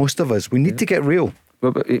affect most of us. We need to get real.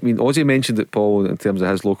 Well, but I mean, Ozzy mentioned it, Paul, in terms of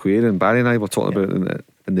his local area, and Barry and I were talking about it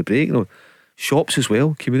in the break. You know, shops as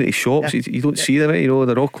well, community shops. You don't see them. You know,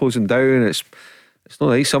 they're all closing down. It's not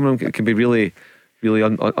nice. Some of them can be really, really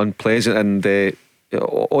unpleasant. And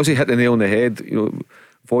Ozzy hit the nail on the head. You know,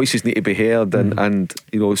 voices need to be heard, and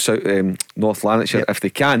you know, North Lanarkshire, if they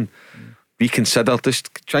can, be considered. Just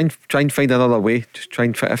try and find another way. Just try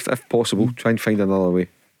and, if possible, try and find another way.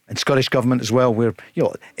 And Scottish Government as well, where, you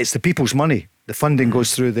know, it's the people's money. The funding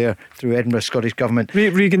goes through there, through Edinburgh Scottish Government.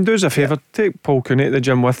 Regan, do us a favour, take Paul Cooney to the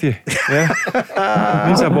gym with you. Yeah, he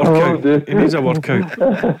needs a workout. He needs a workout.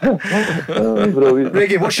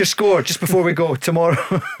 Regan, what's your score just before we go tomorrow?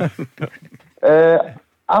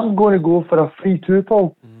 I'm going to go for a 3-2,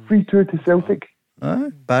 Paul. 3-2 to Celtic.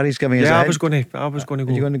 Barry's giving us a I hint. was going to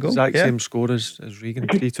go. You going to go? Exact same score as Regan.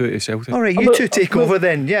 3-2 to Celtic. All right, you two take over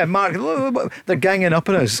then. Yeah, Mark, they're ganging up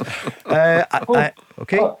on us.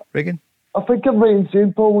 Okay, Regan? I think I'm right in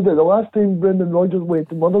saying, Paul, that the last time Brendan Rodgers went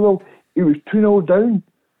to Motherwell, he was 2-0 down,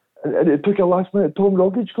 and it took a last minute Tom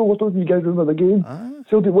Rogic goal. I don't know if you guys remember the game.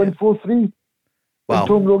 Celtic won 4-3. Wow. And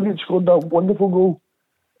Tom Rogic scored that wonderful goal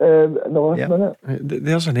in the last minute.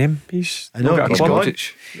 There's a name. He's I know, not got a he's club. gone.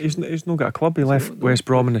 He's not got a club. He left West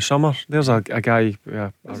Brom in the summer. There's a guy.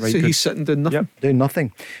 A right So good. he's sitting doing nothing. Doing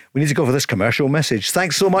nothing. We need to go for this commercial message.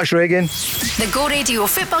 Thanks so much, Regan. The Go Radio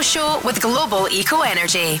Football Show with Global Eco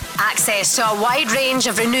Energy. Access to a wide range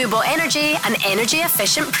of renewable energy and energy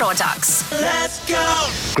efficient products. Let's go!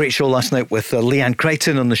 Great show last night with Leanne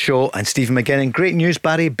Crichton on the show and Stephen McGinnon. Great news,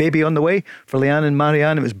 Barry. Baby on the way for Leanne and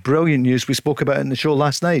Marianne. It was brilliant news. We spoke about it in the show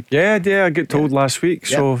last night. Yeah, I got told last week.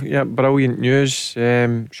 So brilliant news.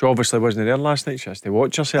 She obviously wasn't there last night. She has to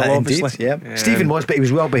watch herself. Indeed, obviously, Stephen was, but he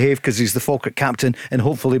was well behaved because he's the Falkirk captain and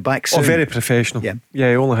hopefully back soon. Oh, very professional. Yeah, he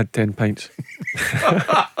only had 10 pints.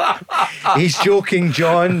 He's joking,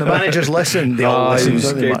 John. The managers listen. They all listen.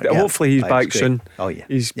 Don't they, Mark? Hopefully he's back great. soon. Oh yeah,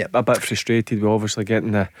 he's a bit frustrated with obviously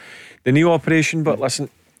getting the knee operation, but listen,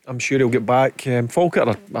 I'm sure he'll get back.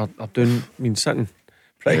 Falkirk are doing, sitting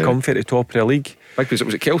pretty comfy at the top of the league. Was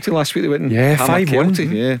it Kelty last week? They went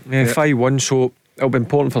 5-1. 5-1. So it'll be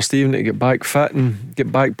important for Stephen to get back fit and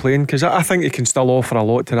get back playing, because I think he can still offer a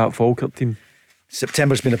lot to that Falkirk team.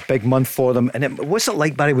 September's been a big month for them. And what's it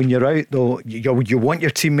like, Barry, when you're out though? You want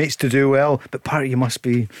your teammates to do well, but part of you must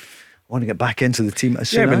be want to get back into the team as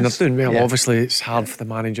soon when as. they're doing well, obviously it's hard for the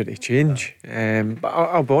manager to change. But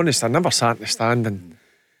I'll be honest, I never sat in the stand and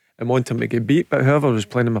want him to get beat, but whoever was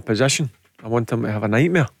playing in my position, I want him to have a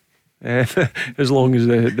nightmare as long as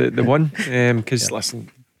the won. Because listen,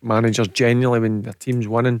 managers generally, when their team's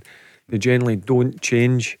winning, they generally don't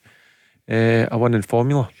change a winning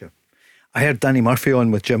formula. Sure. I heard Danny Murphy on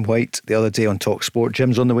with Jim White the other day on Talk Sport.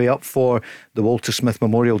 Jim's on the way up for the Walter Smith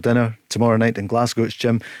Memorial Dinner tomorrow night in Glasgow. It's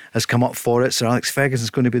Jim has come up for it. Sir Alex Ferguson's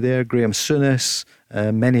going to be there, Graham Souness,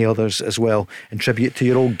 many others as well, in tribute to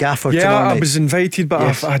your old gaffer tomorrow night. I was invited,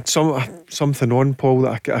 but I had something on, Paul,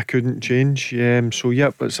 that I couldn't change.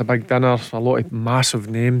 It's a big dinner, a lot of massive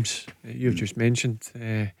names you've just mentioned,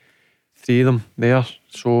 3 of them there.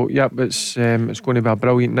 So it's going to be a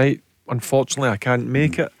brilliant night. Unfortunately, I can't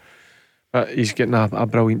make it, but he's getting a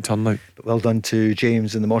brilliant turnout. But well done to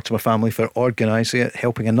James and the Mortimer family for organising it,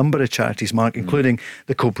 helping a number of charities, Mark, including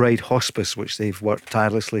the Kilbride Hospice, which they've worked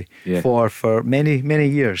tirelessly for many, many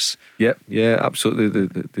years. Yeah, absolutely.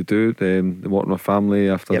 They do. The Mortimer family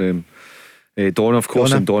after Donna, of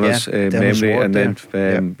course, and Donna's memory, and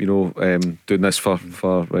then doing this for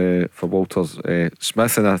Walter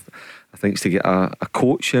Smith, and I think it's to get a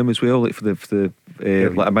coach as well, like for the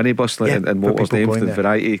like a minibus and Walter's name for the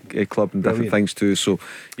variety club and different things too. So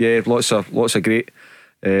lots of great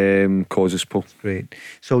causes, Paul. Great.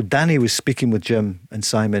 So Danny was speaking with Jim and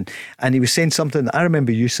Simon, and he was saying something that I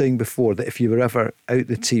remember you saying before, that if you were ever out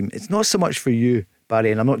the team, it's not so much for you,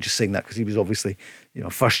 Barry, and I'm not just saying that because he was obviously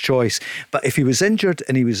first choice, but if he was injured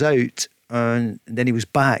and he was out and then he was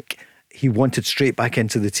back, he wanted straight back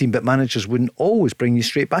into the team. But managers wouldn't always bring you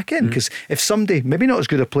straight back in, because if somebody, maybe not as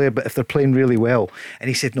good a player, but if they're playing really well, and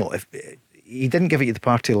he said no, if he didn't give it you the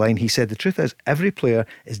party line, he said the truth is every player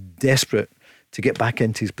is desperate to get back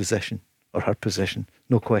into his position or her position,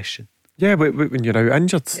 no question. But when you're out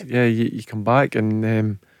injured, you come back,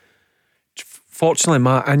 and fortunately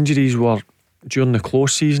my injuries were during the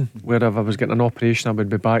close season, where if I was getting an operation I would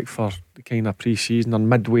be back for the kind of pre-season or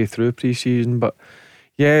midway through pre-season. But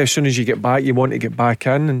yeah, as soon as you get back you want to get back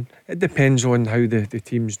in, and it depends on how the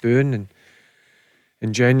team's doing,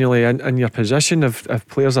 and generally in your position, if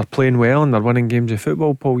players are playing well and they're winning games of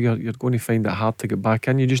football, Paul, you're going to find it hard to get back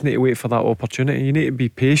in. You just need to wait for that opportunity. You need to be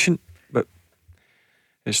patient, but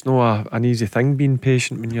it's not an easy thing being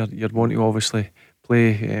patient when you're wanting to obviously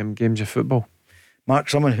play games of football. Mark,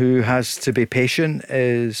 someone who has to be patient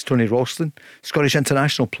is Tony Ralston, Scottish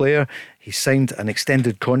international player. He's signed an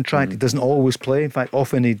extended contract. He doesn't always play. In fact,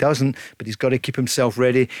 often he doesn't, but he's got to keep himself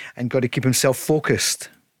ready and got to keep himself focused.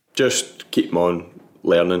 Just keep on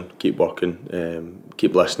learning, keep working,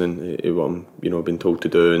 keep listening to what I'm been told to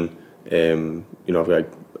do, and I've got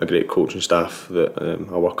a great coaching staff that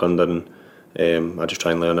I work under, and I just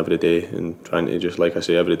try and learn every day, and trying to, just like I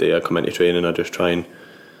say, every day I come into training, I just try and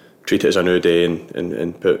treat it as a new day,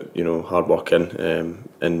 and put hard work in,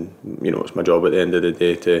 and it's my job at the end of the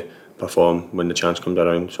day to perform when the chance comes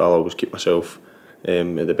around. So I'll always keep myself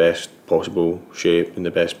in the best possible shape, in the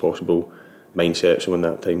best possible mindset, so when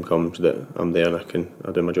that time comes that I'm there and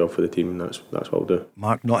I do my job for the team, and that's what I'll do.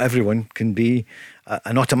 Mark, not everyone can be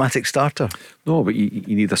an automatic starter. No, but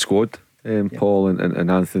you need a squad. Paul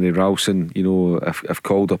and Anthony Ralston, if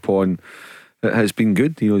called upon, it has been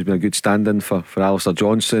good. He's been a good stand-in for Alistair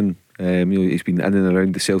Johnson. He's been in and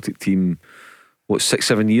around the Celtic team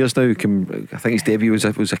 6-7 years now. I think his debut was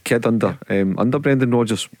a kid under Brendan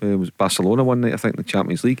Rodgers. It was Barcelona one night, I think, in the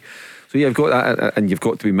Champions League. So you've got that, and you've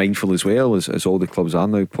got to be mindful as well, as all the clubs are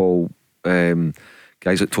now, Paul.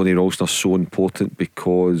 Guys like Tony Ralston are so important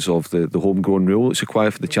because of the homegrown rule that's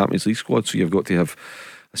required for the Champions League squad. So you've got to have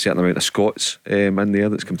a certain amount of Scots in there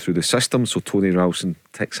that's come through the system. So Tony Ralston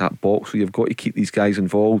ticks that box. So you've got to keep these guys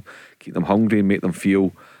involved, keep them hungry, and make them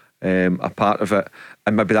feel a part of it.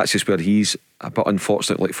 And maybe that's just where he's a bit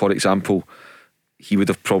unfortunate. Like, for example, he would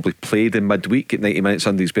have probably played in midweek at 90 minutes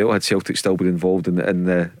under his belt had Celtic still been involved in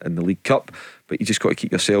the League Cup. But you just got to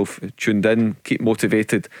keep yourself tuned in, keep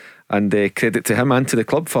motivated, and credit to him and to the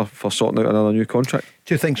club for sorting out another new contract.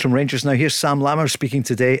 Two things from Rangers now. Here's Sam Lammers speaking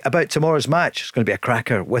today about tomorrow's match. It's going to be a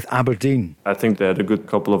cracker with Aberdeen. I think they had a good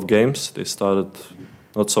couple of games. They started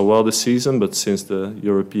not so well this season, but since the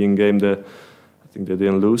European game, I think they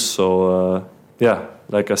didn't lose. So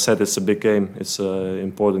like I said, it's a big game. It's an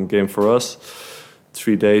important game for us.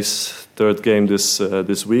 3 days, third game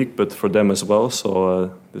this week, but for them as well.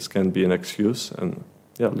 So this can be an excuse, and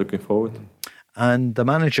looking forward. And the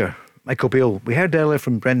manager, Michael Beale. We heard earlier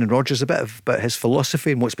from Brendan Rodgers a bit about his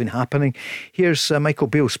philosophy and what's been happening. Here's Michael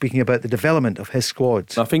Beale speaking about the development of his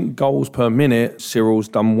squad. I think goals per minute, Cyril's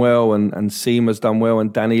done well, and Seema's done well,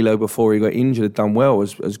 and Danilo before he got injured had done well,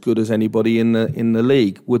 as good as anybody in the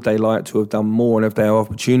league. Would they like to have done more, and if they have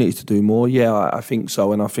opportunities to do more? Yeah, I think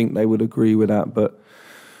so, and I think they would agree with that. But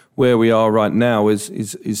where we are right now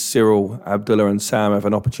is Cyril, Abdullah and Sam have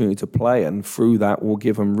an opportunity to play, and through that we'll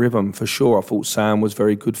give them rhythm for sure. I thought Sam was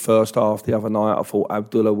very good first half the other night. I thought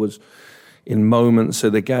Abdullah was, in moments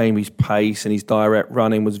of the game, his pace and his direct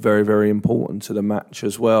running was very, very important to the match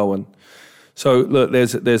as well. And so look,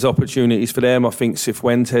 there's opportunities for them. I think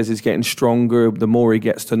Cifuentes is getting stronger the more he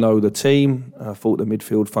gets to know the team. I thought the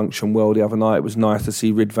midfield functioned well the other night. It was nice to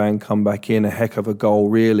see Ridvan come back in, a heck of a goal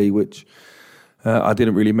really, which I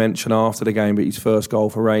didn't really mention after the game, but his first goal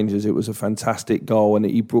for Rangers, it was a fantastic goal, and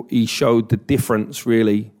he showed the difference,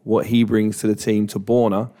 really, what he brings to the team to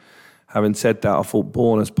Borna. Having said that, I thought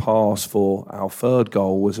Borna's pass for our third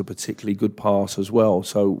goal was a particularly good pass as well.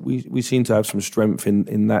 So we seem to have some strength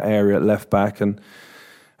in that area at left back, and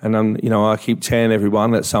I keep telling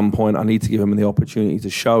everyone at some point I need to give him the opportunity to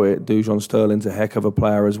show it. Dujon Sterling's a heck of a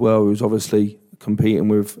player as well, who's obviously competing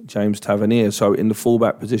with James Tavernier. So in the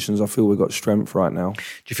fullback positions, I feel we've got strength right now. Do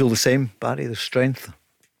you feel the same, Barry, the strength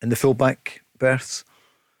in the fullback berths?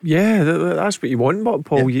 Yeah, that's what you want, but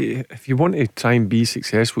Paul, if you want to try and be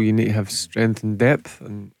successful, you need to have strength and depth,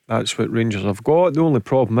 and that's what Rangers have got. The only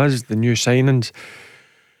problem is the new signings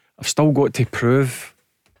have still got to prove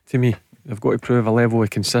to me. They've got to prove a level of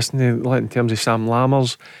consistency. Like in terms of Sam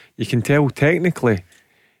Lammers, you can tell technically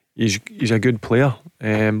he's a good player, but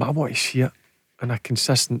I want to see it on a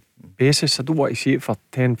consistent basis. I don't want to see it for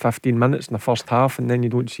 10-15 minutes in the first half and then you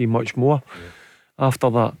don't see much more after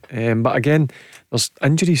that. But again, there's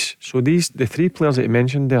injuries. So the three players that you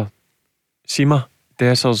mentioned there, Seema,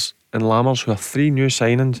 Dessers and Lammers, who are three new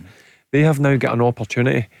signings, they have now got an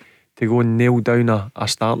opportunity to go and nail down a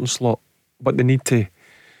starting slot. But they need to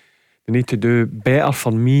do better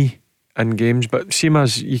for me in games. But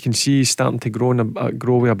Seema's, you can see, he's starting to grow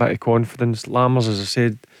with a bit of confidence. Lammers, as I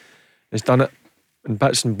said, has done it and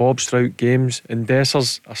bits and bobs throughout games. And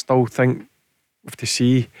Dessers, I still think we have to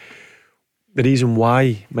see the reason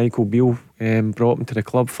why Michael Beale brought him to the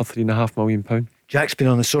club for £3.5 million. Jack's been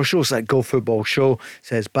on the socials at Go Football Show.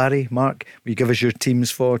 Says, Barry, Mark, will you give us your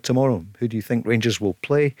teams for tomorrow? Who do you think Rangers will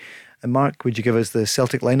play? And Mark, would you give us the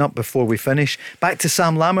Celtic lineup before we finish? Back to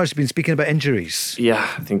Sam Lammers, been speaking about injuries. Yeah,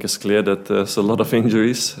 I think it's clear that there's a lot of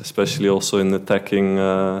injuries, especially also in the attack.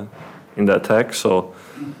 So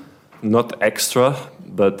not extra,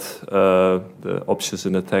 but the options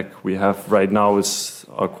in attack we have right now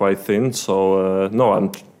are quite thin. So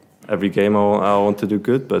every game I want to do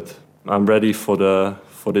good, but I'm ready for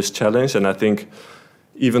this challenge. And I think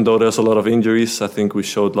even though there's a lot of injuries, I think we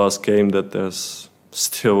showed last game that there's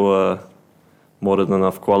still more than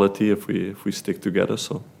enough quality if we stick together.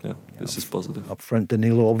 So this is positive. Up front,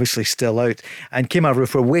 Danilo obviously still out, and Kemar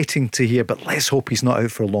Roof, we're waiting to hear, but let's hope he's not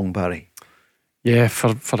out for long, Barry. Yeah,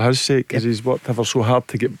 for his sake, because he's worked ever so hard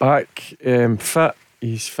to get back fit.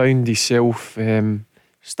 He's found himself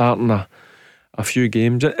starting a few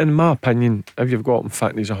games. In my opinion, if you've got him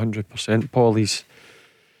fit and he's 100%, Paul, he's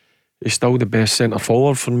still the best centre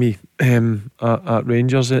forward for me at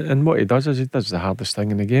Rangers. And what he does is he does the hardest thing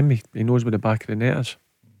in the game. He knows where the back of the net is.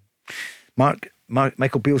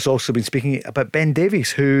 Michael Beale's also been speaking about Ben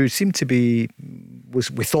Davies, who seemed to be we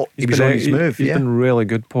thought he was on his move. He's been really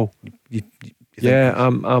good, Paul.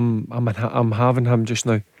 I'm having him just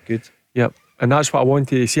now. Good. Yep. And that's what I wanted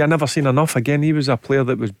to see. I never seen enough. Again, he was a player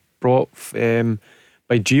that was brought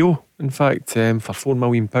by Gio, in fact, for £4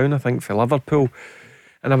 million, I think, for Liverpool.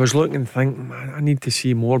 And I was looking and thinking, man, I need to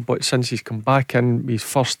see more. But since he's come back in, his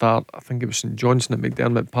first start, I think it was St Johnstone at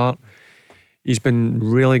McDermott Park, he's been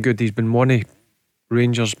really good. He's been one of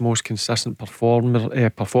Rangers' most consistent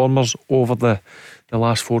performers over the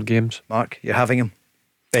last 4 games. Mark, you're having him?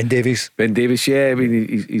 Ben Davies, yeah. I mean,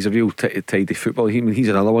 he's a real tidy footballer. He's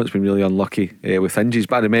another one that's been really unlucky with injuries.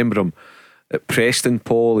 But I remember him at Preston,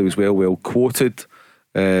 Paul. He was well quoted.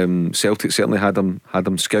 Celtic certainly had him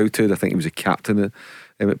scouted. I think he was a captain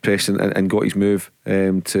at Preston and got his move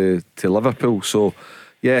to Liverpool. So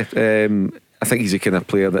I think he's a kind of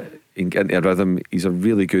player that can get into a rhythm. He's a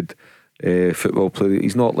really good football player.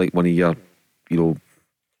 He's not like one of your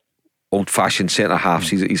old-fashioned centre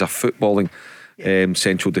halves. He's a footballing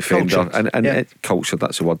central defender and culture,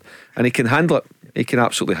 that's the word, and he can handle it. He can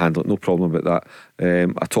absolutely handle it, no problem about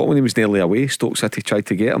that. I thought when he was nearly away, Stoke City tried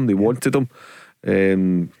to get him. They wanted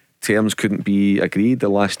him. Terms couldn't be agreed the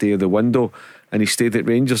last day of the window, and he stayed at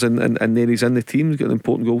Rangers, and there he's in the team. He's got an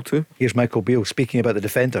important goal too. Here's Michael Beale speaking about the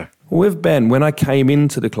defender. With Ben, when I came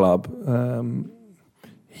into the club,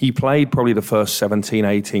 he played probably the first 17,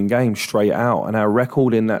 18 games straight out. And our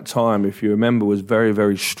record in that time, if you remember, was very,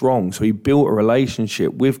 very strong. So he built a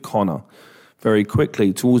relationship with Connor very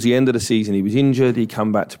quickly. Towards the end of the season, he was injured. He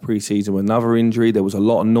came back to pre-season with another injury. There was a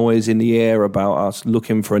lot of noise in the air about us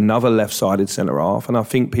looking for another left-sided centre-half. And I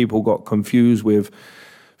think people got confused with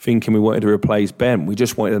thinking we wanted to replace Ben. We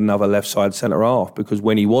just wanted another left-sided centre-half, because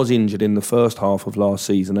when he was injured in the first half of last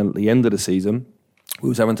season and at the end of the season, we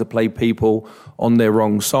was having to play people on their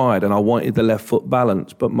wrong side, and I wanted the left foot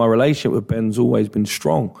balance. But my relationship with Ben's always been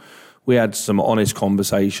strong. We had some honest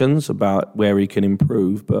conversations about where he can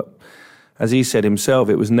improve, but as he said himself,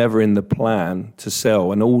 it was never in the plan to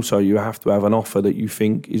sell. And also you have to have an offer that you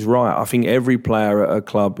think is right. I think every player at a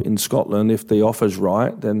club in Scotland, if the offer's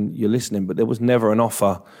right, then you're listening. But there was never an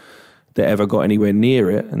offer that ever got anywhere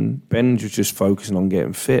near it, and Ben was just focusing on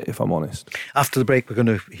getting fit, if I'm honest. After the break, we're going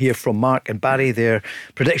to hear from Mark and Barry their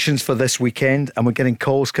predictions for this weekend, and we're getting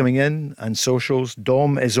calls coming in and socials.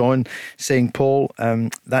 Dom is on saying, Paul,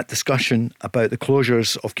 that discussion about the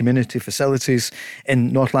closures of community facilities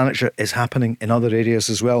in North Lanarkshire is happening in other areas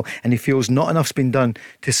as well, and he feels not enough's been done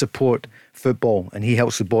to support football, and he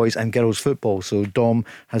helps with boys and girls football. So Dom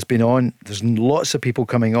has been on. There's lots of people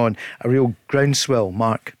coming on, a real groundswell,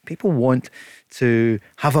 Mark. People want to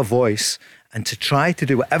have a voice and to try to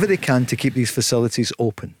do whatever they can to keep these facilities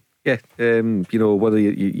open. Yeah, whether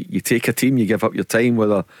you take a team, you give up your time,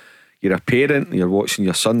 whether you're a parent, you're watching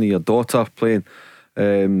your son or your daughter playing,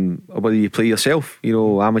 or whether you play yourself,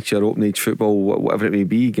 amateur, open age football, whatever it may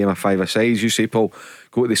be, game of 5-a-sides. You say, Paul,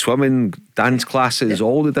 go to the swimming, dance classes,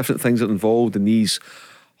 all the different things that are involved in these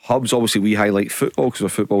hubs. Obviously we highlight football because our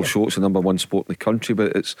football show, it's the number one sport in the country,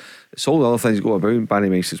 but it's all the other things that go about. Barry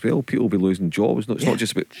mentioned as well, people will be losing jobs. It's not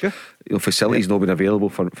just about facilities not being available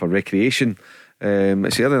for recreation.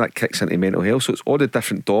 It's the other that kicks into mental health. So it's all the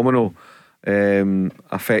different domino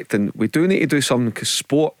effect, and we do need to do something, because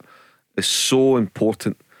sport is so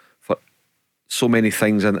important for so many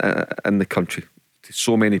things in the country, to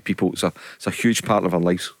so many people. It's a huge part of our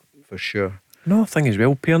lives. For sure. Another thing as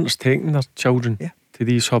well, parents taking their children to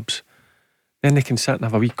these hubs, then they can sit and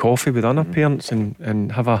have a wee coffee with other parents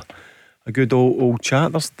and have a good old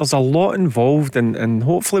chat. There's a lot involved, and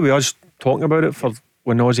hopefully with us talking about it for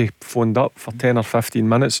when Ozzy phoned up for 10 or 15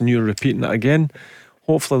 minutes and you're repeating it again,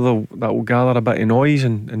 hopefully that will gather a bit of noise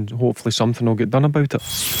and hopefully something will get done about it.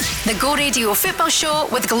 The Go Radio Football Show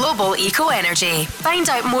with Global Eco Energy. Find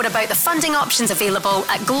out more about the funding options available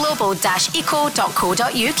at global-eco.co.uk.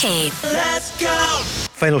 Let's go!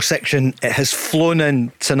 Final section, it has flown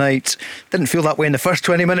in tonight. Didn't feel that way in the first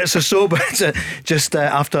 20 minutes or so, but just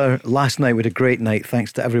after last night, we had a great night.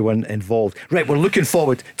 Thanks to everyone involved. Right, we're looking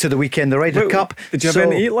forward to the weekend, the Ryder Cup. Did you have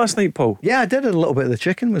anything to eat last night, Paul? Yeah, I did. A little bit of the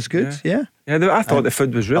chicken was good. Yeah, I thought the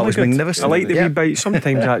food was really good. Magnificent. I like the wee bite.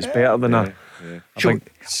 Sometimes that's better than a big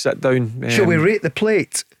sit down. Shall we rate the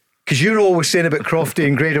plate? Because you're always saying about Crofty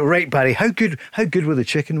and Grado. Right, Barry, how good were the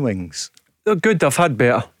chicken wings? They're good. I've had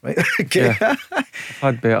better. Right. Okay. Yeah, I've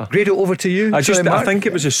had better. Grado, over to you. I think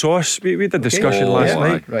it was a sauce. We had a discussion last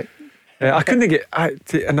night. Right. I couldn't get,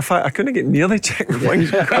 in fact, I couldn't get near the chicken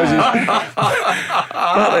wings because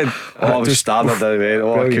I was standing down there.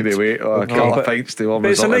 I couldn't wait. A couple of pints to warm.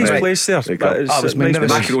 But it's a nice place there.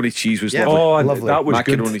 Macaroni cheese was lovely. Oh, lovely. That was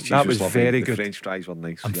macaroni good. cheese that was lovely. very the good. French fries were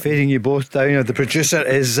nice. I'm fading you both down. The producer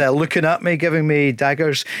is looking at me, giving me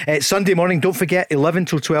daggers. Sunday morning, don't forget, 11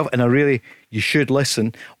 till 12, and you should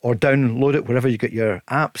listen or download it wherever you get your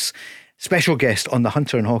apps. Special guest on the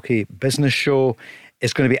Hunter and Hockey Business Show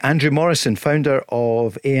is going to be Andrew Morrison, founder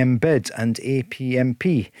of AM Bid and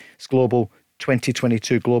APMP. It's Global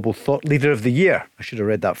 2022 Global Thought Leader of the Year. I should have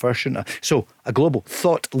read that first, shouldn't I? So, a Global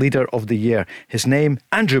Thought Leader of the Year. His name,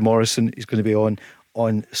 Andrew Morrison, is going to be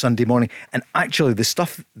on Sunday morning. And actually, the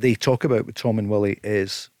stuff they talk about with Tom and Willie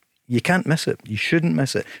is, you can't miss it. You shouldn't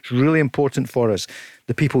miss it. It's really important for us,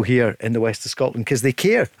 the people here in the west of Scotland, because they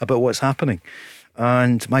care about what's happening.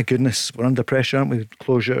 And my goodness, we're under pressure, aren't we? With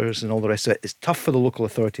closures and all the rest of it. It's tough for the local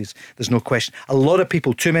authorities. There's no question. A lot of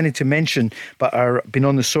people, too many to mention, but are been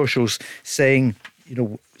on the socials saying,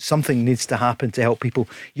 something needs to happen to help people.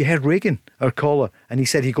 You heard Reagan, our caller, and he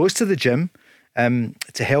said he goes to the gym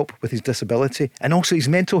to help with his disability and also his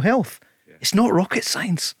mental health. Yeah. It's not rocket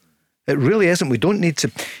science. It really isn't. We don't need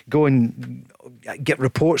to go and get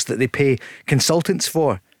reports that they pay consultants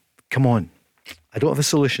for. Come on. I don't have a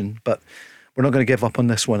solution, but we're not going to give up on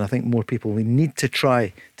this one. I think more people, we need to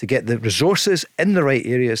try to get the resources in the right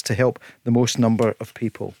areas to help the most number of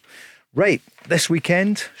people. Right, this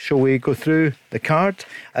weekend, shall we go through the card?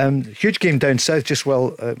 Huge game down south, just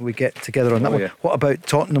while we get together on that one. What about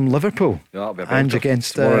Tottenham-Liverpool? That'll be a and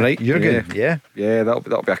against Jurgen. Yeah, that'll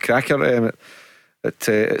be a cracker at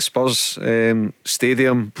Spurs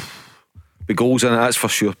Stadium. The goals in it, that's for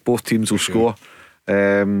sure. Both teams will score.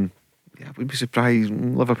 I wouldn't be surprised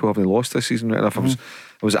Liverpool haven't lost this season. Right enough. I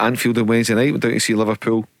was at Anfield on Wednesday night. Went down to see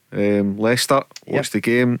Liverpool Leicester. Watched the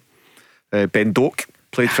game. Ben Doak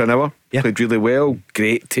played for an hour. Played really well.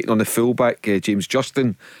 Great taking on the fullback James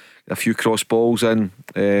Justin. A few cross balls in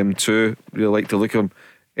too. Really like the look of him.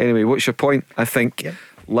 Anyway, what's your point? I think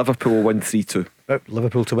Liverpool will win 3-2.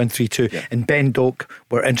 Liverpool to win 3-2. And Ben Doak,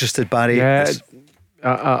 we're interested, Barry. Yeah,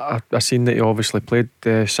 I seen that he obviously played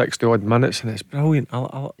 60 odd minutes, and it's brilliant.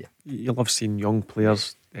 You love seeing young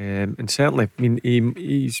players, and certainly, I mean,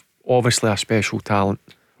 he's obviously a special talent.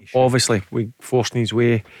 Obviously, we forcing his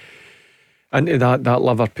way into that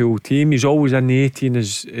Liverpool team. He's always in the 18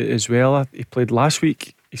 as well. He played last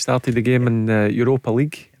week. He started the game in the Europa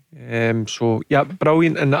League. So yeah,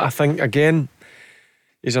 brilliant. And I think again,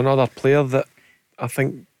 he's another player that I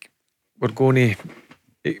think we're going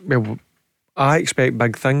to. Well, I expect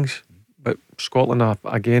big things, but Scotland,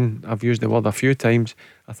 I've used the word a few times.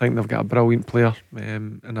 I think they've got a brilliant player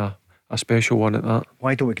and a special one at that.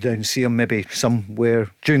 Why don't we go down and see him maybe somewhere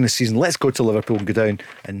during the season? Let's go to Liverpool and go down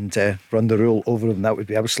and run the rule over them. That would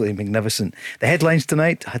be absolutely magnificent. The headlines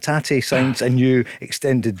tonight: Hatate signs a new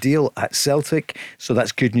extended deal at Celtic, so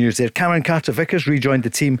that's good news there. Cameron Carter-Vickers rejoined the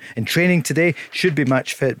team in training today, should be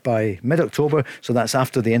match fit by mid-October, so that's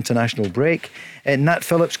after the international break. Nat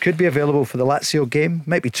Phillips could be available for the Lazio game,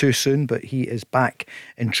 might be too soon, but he is back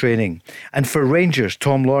in training. And for Rangers,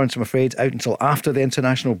 Tom Lawrence, I'm afraid, out until after the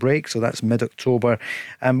international break, so that's mid-October.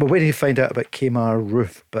 We're waiting to find out about Kemar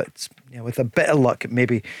Roof, but with a bit of luck,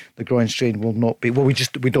 maybe the groin strain will not be. Well, we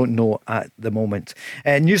don't know at the moment.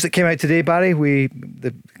 News that came out today, Barry,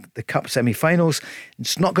 the Cup semi-finals,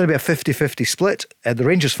 it's not going to be a 50-50 split. The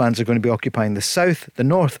Rangers fans are going to be occupying the south, the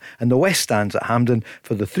north and the west stands at Hampden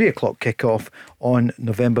for the 3 o'clock kick-off on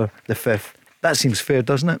November the 5th. That seems fair,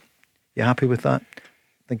 doesn't it? You happy with that?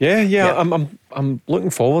 Yeah. I'm looking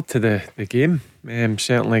forward to the game.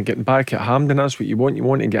 Certainly getting back at Hampden, that's what you want. You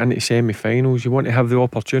want to get into semi-finals. You want to have the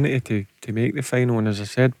opportunity to make the final. And as I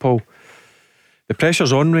said, Paul, the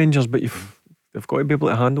pressure's on Rangers, but they've got to be able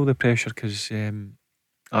to handle the pressure, because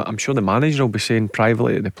I'm sure the manager will be saying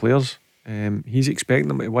privately to the players, he's expecting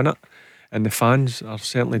them to win it, and the fans are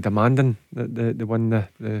certainly demanding that they win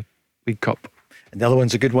the League Cup. And the other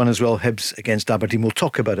one's a good one as well, Hibs against Aberdeen. We'll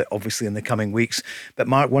talk about it obviously in the coming weeks. But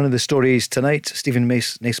Mark, one of the stories tonight, Stephen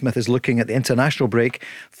Naismith is looking at the international break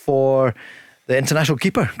for the international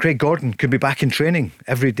keeper. Craig Gordon could be back in training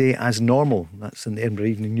every day as normal. That's in the Edinburgh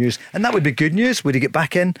Evening News. And that would be good news. Would he get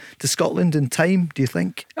back in to Scotland in time, do you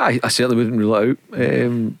think? I certainly wouldn't rule it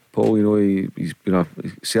out. Paul, he's been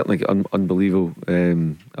certainly got unbelievable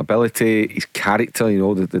ability. His character,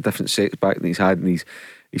 the different setbacks that he's had in his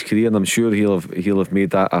career, and I'm sure he'll have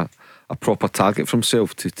made that a proper target for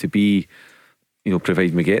himself to be,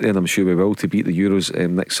 provided we get there, and I'm sure we will, to beat the Euros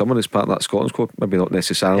next summer as part of that Scotland squad. Maybe not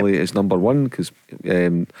necessarily as number one, because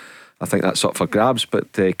I think that's up for grabs,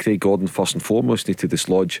 but Craig Gordon first and foremost need to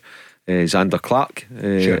dislodge Xander Clark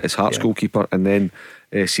as Hearts goalkeeper, and then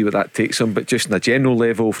see what that takes him. But just on a general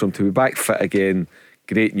level, for him to be back fit again,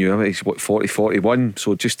 great news. I mean, he's 41,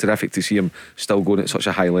 so just terrific to see him still going at such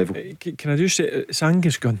a high level. Can I just say,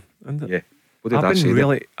 Sanga's gone, isn't it? Yeah. What did I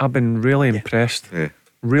say? I've been really impressed. Yeah.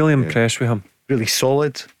 Really impressed with him. Really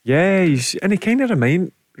solid. Yeah, and he kind of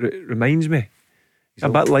reminds me a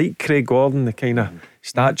bit like Craig Gordon, the kind of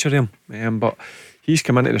stature of him. But he's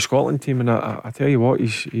come into the Scotland team, and I tell you what,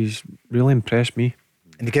 he's really impressed me.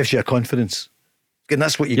 And he gives you a confidence. And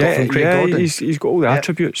that's what you got from Craig Gordon. He's got all the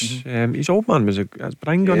attributes. His old man was that's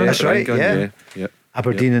Brian Gunn. That's right. Yeah.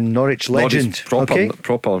 Aberdeen and Norwich legend.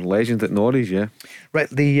 Proper legend at Norwich. Yeah. Right.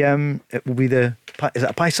 It will be is it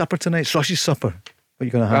a pie supper tonight? Sausage supper. What are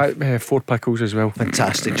you going to have? 4 pickles as well.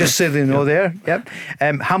 Fantastic. Just so they know there. Yep.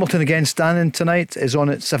 Hamilton against Stannon tonight is on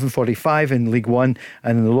at 7:45 in League One,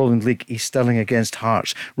 and in the Lowland League, East Stirling against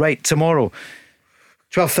Hearts. Right, tomorrow,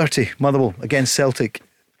 12:30, Motherwell against Celtic.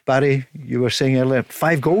 Barry, you were saying earlier,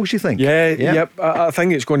 5 goals, you think? Yep. I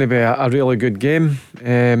think it's going to be a really good game.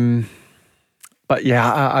 But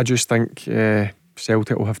I just think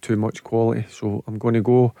Celtic will have too much quality. So I'm going to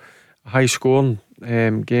go a high scoring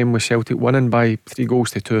game with Celtic winning by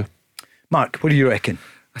 3-2. Mark, what do you reckon?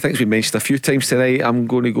 I think, as we mentioned a few times tonight, I'm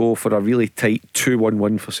going to go for a really tight 2-1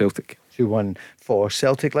 win for Celtic. 2-1 for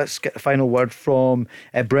Celtic. Let's get the final word from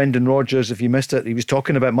Brendan Rodgers. If you missed it, he was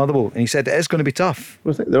talking about Motherwell, and he said it is going to be tough.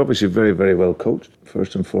 Well, I think they're obviously very, very well coached,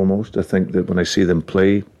 first and foremost. I think that when I see them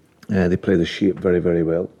play, they play the shape very, very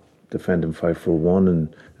well, defending 5-4-1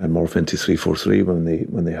 and morph into 3-4-3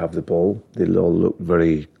 when they have the ball. They'll all look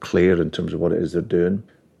very clear in terms of what it is they're doing,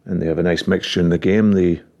 and they have a nice mixture in the game.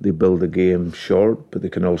 They build the game short, but they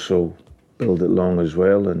can also build it long as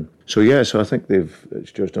well. And so I think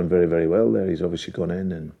Stuart's done very, very well there. He's obviously gone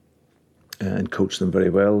in and coached them very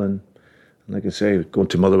well. And like I say, going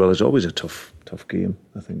to Motherwell is always a tough game.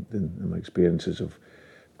 I think in my experiences of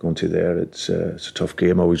going to there, it's a tough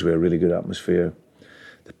game. Always with a really good atmosphere.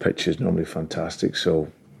 The pitch is normally fantastic,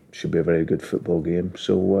 so it should be a very good football game.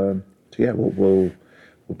 So we'll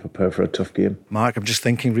prepare for a tough game. Mark, I'm just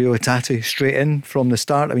thinking Rio Hatate straight in from the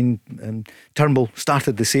start. I mean, Turnbull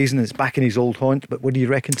started the season, it's back in his old haunt, but what do you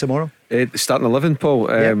reckon tomorrow? Starting 11, Paul.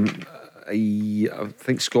 I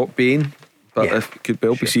think Scott Bain, but it could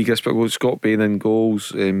well be Seagrass, but Scott Bain in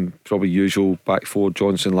goals, probably usual back four: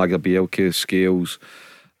 Johnson, Lagerbielke, Scales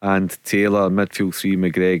and Taylor. Midfield 3: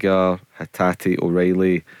 McGregor, Hatate,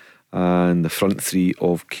 O'Reilly, and the front 3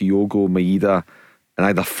 of Kyogo, Maeda, and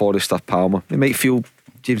either Forrest or Palmer. They might feel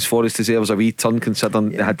James Forrest deserves a wee turn,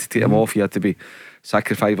 considering they had to take him off. He had to be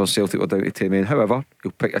sacrificed for Celtic were down to 10 men. However,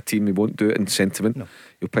 he'll pick a team, he won't do it in sentiment.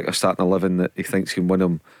 He'll pick a starting 11 that he thinks can win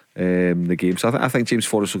him the game. So I think James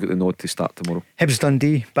Forrest will get the nod to start tomorrow. Hibs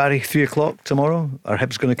Dundee, Barry, 3 o'clock tomorrow. Are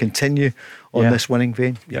Hibs going to continue on this winning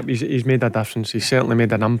vein? Yep, he's made a difference. He's certainly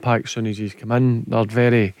made an impact as soon as he's come in.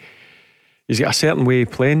 He's got a certain way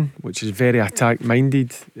of playing, which is very attack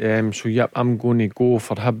minded. I'm going to go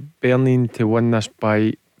for Hibernian to win this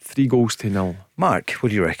by 3-0. Mark, what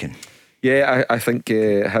do you reckon? Yeah, I think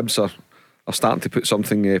Hibs are starting to put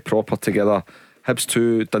something proper together. Hibs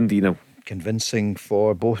 2, Dundee 0. Convincing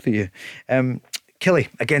for both of you. Killie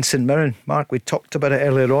against St Mirren. Mark, we talked about it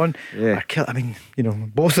earlier on.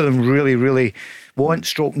 Both of them really, really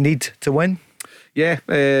need to win. St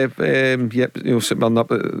Mirren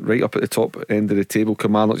right up at the top end of the table.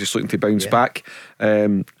 Kilmarnock just looking to bounce back.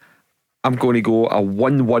 I'm going to go a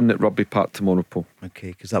 1-1 at Rugby Park tomorrow, Paul. Okay,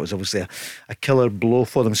 because that was obviously a killer blow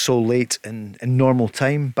for them so late in normal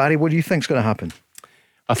time. Barry, what do you think's going to happen?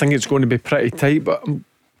 I think it's going to be pretty tight, but I'm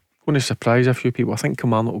going to surprise a few people. I think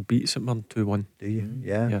Kilmarnock will beat St Mirren 2-1. Do you?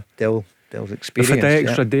 Yeah. Dell's experience. For the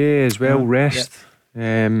extra day as well, rest.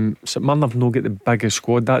 Yeah. St Mirren have not got the biggest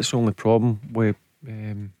squad. That's the only problem with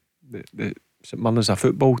the St Mirren as a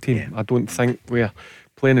football team. Yeah. I don't think we're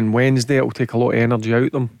playing on Wednesday. It'll take a lot of energy out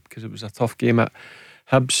of them because it was a tough game at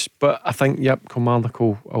Hibs. But I think, Kilmarnock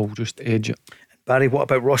will just edge it. Barry, what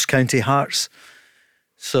about Ross County Hearts?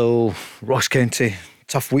 So Ross County,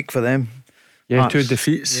 tough week for them. Yeah, Hearts. 2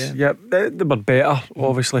 defeats. They were better,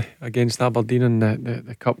 obviously, against Aberdeen in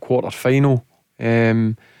the Cup quarter-final.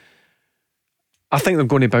 I think they're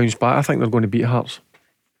going to bounce back. I think they're going to beat Hearts.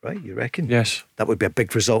 Right, you reckon? Yes. That would be a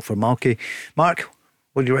big result for Malky. Mark,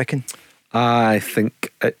 what do you reckon? I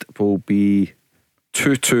think it will be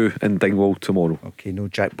 2-2 in Dingwall tomorrow. Okay, no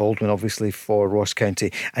Jack Baldwin obviously for Ross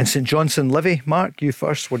County. And St Johnstone Livy, Mark, you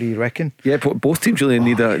first, what do you reckon? Yeah, but both teams really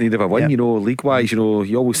need a win. Yeah. You know, league wise,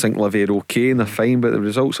 you always think Livy are okay and they're fine, but the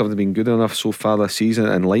results haven't been good enough so far this season.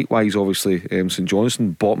 And likewise, obviously, St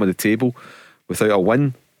Johnstone, bottom of the table without a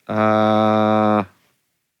win. 0-0.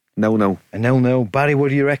 A 0-0. Barry, what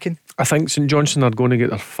do you reckon? I think St Johnstone are going to get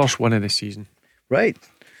their first win of the season. Right,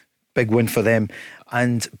 big win for them.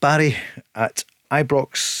 And Barry at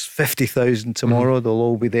Ibrox, 50,000 tomorrow. They'll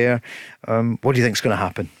all be there. What do you think is going to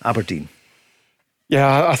happen? Aberdeen.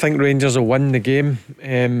 Yeah, I think Rangers will win the game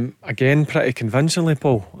again pretty convincingly,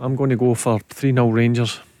 Paul. I'm going to go for 3-0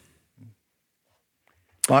 Rangers.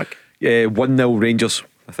 Mark? Yeah, 1-0 Rangers.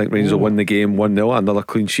 I think Rangers will win the game 1-0. Another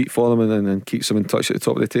clean sheet for them and keeps them in touch at the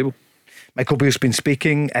top of the table. Michael Beale's been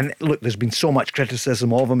speaking, and look, there's been so much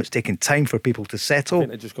criticism of him. It's taken time for people to settle. I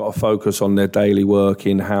think they've just got to focus on their daily work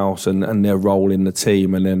in-house and their role in the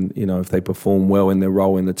team, and then, if they perform well in their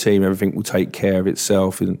role in the team, everything will take care of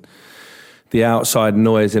itself. And the outside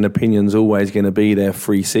noise and opinion's always going to be there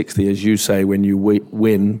 360, as you say, when you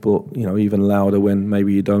win, but even louder when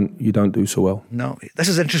maybe you don't do so well. No, this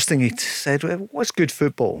is interesting. He said, what's good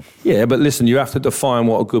football? Yeah, but listen, you have to define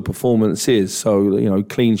what a good performance is. So,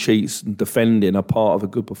 clean sheets and defending are part of a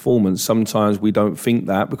good performance. Sometimes we don't think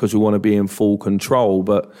that because we want to be in full control,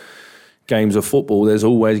 but games of football, there's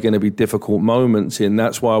always going to be difficult moments in.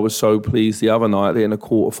 That's why I was so pleased the other night that in a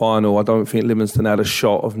quarter-final, I don't think Livingston had a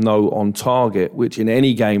shot of no on target, which in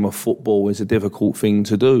any game of football is a difficult thing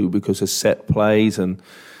to do because of set plays and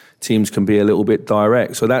teams can be a little bit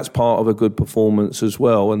direct. So that's part of a good performance as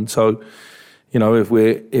well. And so,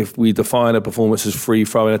 if we define a performance as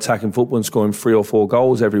free-flowing, attacking football and scoring 3 or 4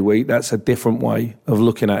 goals every week, that's a different way of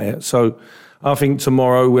looking at it. So I think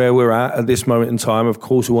tomorrow, where we're at this moment in time, of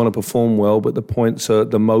course we want to perform well, but the points are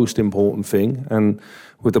the most important thing. And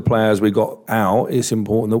with the players we got out, it's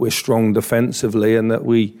important that we're strong defensively and that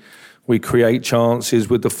we create chances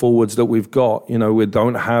with the forwards that we've got. We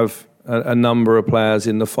don't have a number of players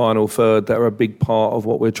in the final third that are a big part of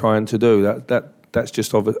what we're trying to do. That's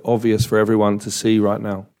just obvious for everyone to see right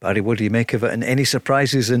now. Barry, what do you make of it? And any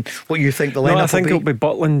surprises in what you think the lineup will be? I think it'll be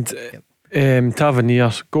Butland, Tavernier,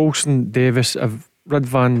 Golson, Davis. If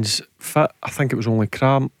Ridvan's fit, I think it was only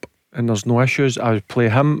cramp and there's no issues, I would play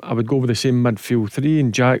him. I would go with the same midfield 3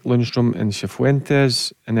 and Jack, Lundstrom and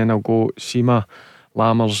Cifuentes, and then I'll go Sima,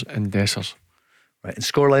 Lammers and Dessers. Right, and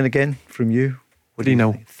scoreline again from you?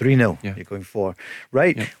 3-0. 3-0 Yeah. You're going for.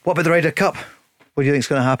 Right, Yeah. What about the Ryder Cup? What do you think is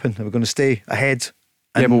going to happen? Are we going to stay ahead?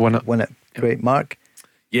 Yeah, we'll win it. Great. Mark?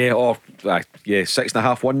 Yeah, 6.5,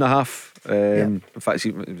 1.5. In fact,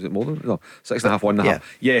 was it more than 6.5, 1.5?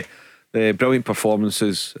 Yeah, brilliant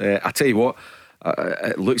performances. I tell you what,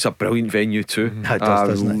 it looks a brilliant venue too. It does,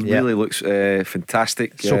 doesn't it? Really looks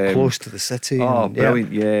fantastic. So close to the city. Oh,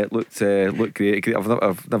 brilliant! Yeah, it looked great.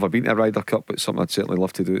 I've never been to a Ryder Cup, but it's something I'd certainly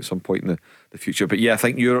love to do at some point in the future. But yeah, I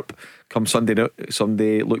think Europe come Sunday.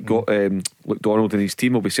 Luke Donald and his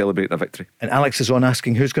team will be celebrating a victory. And Alex is on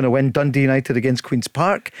asking who's going to win Dundee United against Queen's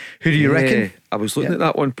Park. Who do you reckon? I was looking at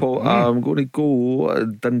that one, Paul. I'm going to go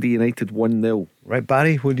Dundee United 1-0. Right,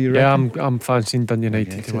 Barry, what do you reckon? Yeah, I'm fancying Dundee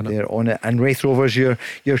United to win it. They're on it. And Wraith Rovers, your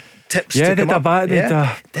tips Yeah, to come up?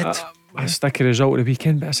 a sticky result of the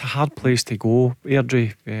weekend, but it's a hard place to go.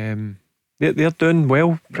 Airdrie, they're doing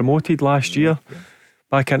well, promoted last year,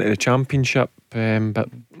 back into the Championship, but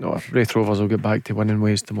no, Wraith Rovers will get back to winning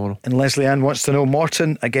ways tomorrow. And Leslie Ann wants to know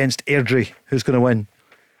Morton against Airdrie. Who's going to win?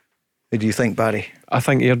 Who do you think, Barry? I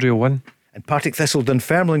think Airdrie will win. And Partick Thistle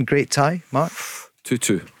Dunfermline, great tie, Mark.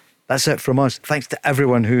 2-2. That's it from us. Thanks to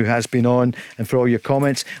everyone who has been on and for all your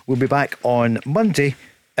comments. We'll be back on Monday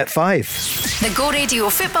at 5. The Go Radio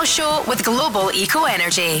Football Show with Global Eco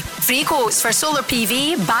Energy. Free quotes for solar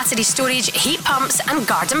PV, battery storage, heat pumps and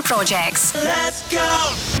garden projects. Let's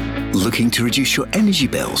go! Looking to reduce your energy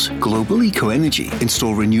bills? Global Eco Energy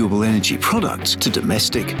install renewable energy products to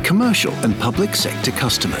domestic, commercial and public sector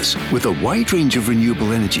customers. With a wide range of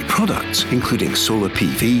renewable energy products, including solar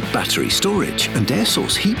PV, battery storage and air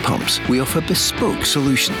source heat pumps, we offer bespoke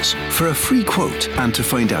solutions. For a free quote and to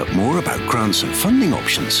find out more about grants and funding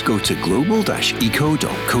options, go to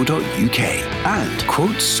global-eco.co.uk and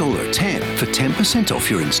quote Solar 10 for 10% off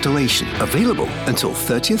your installation. Available until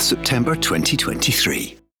 30th September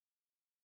 2023.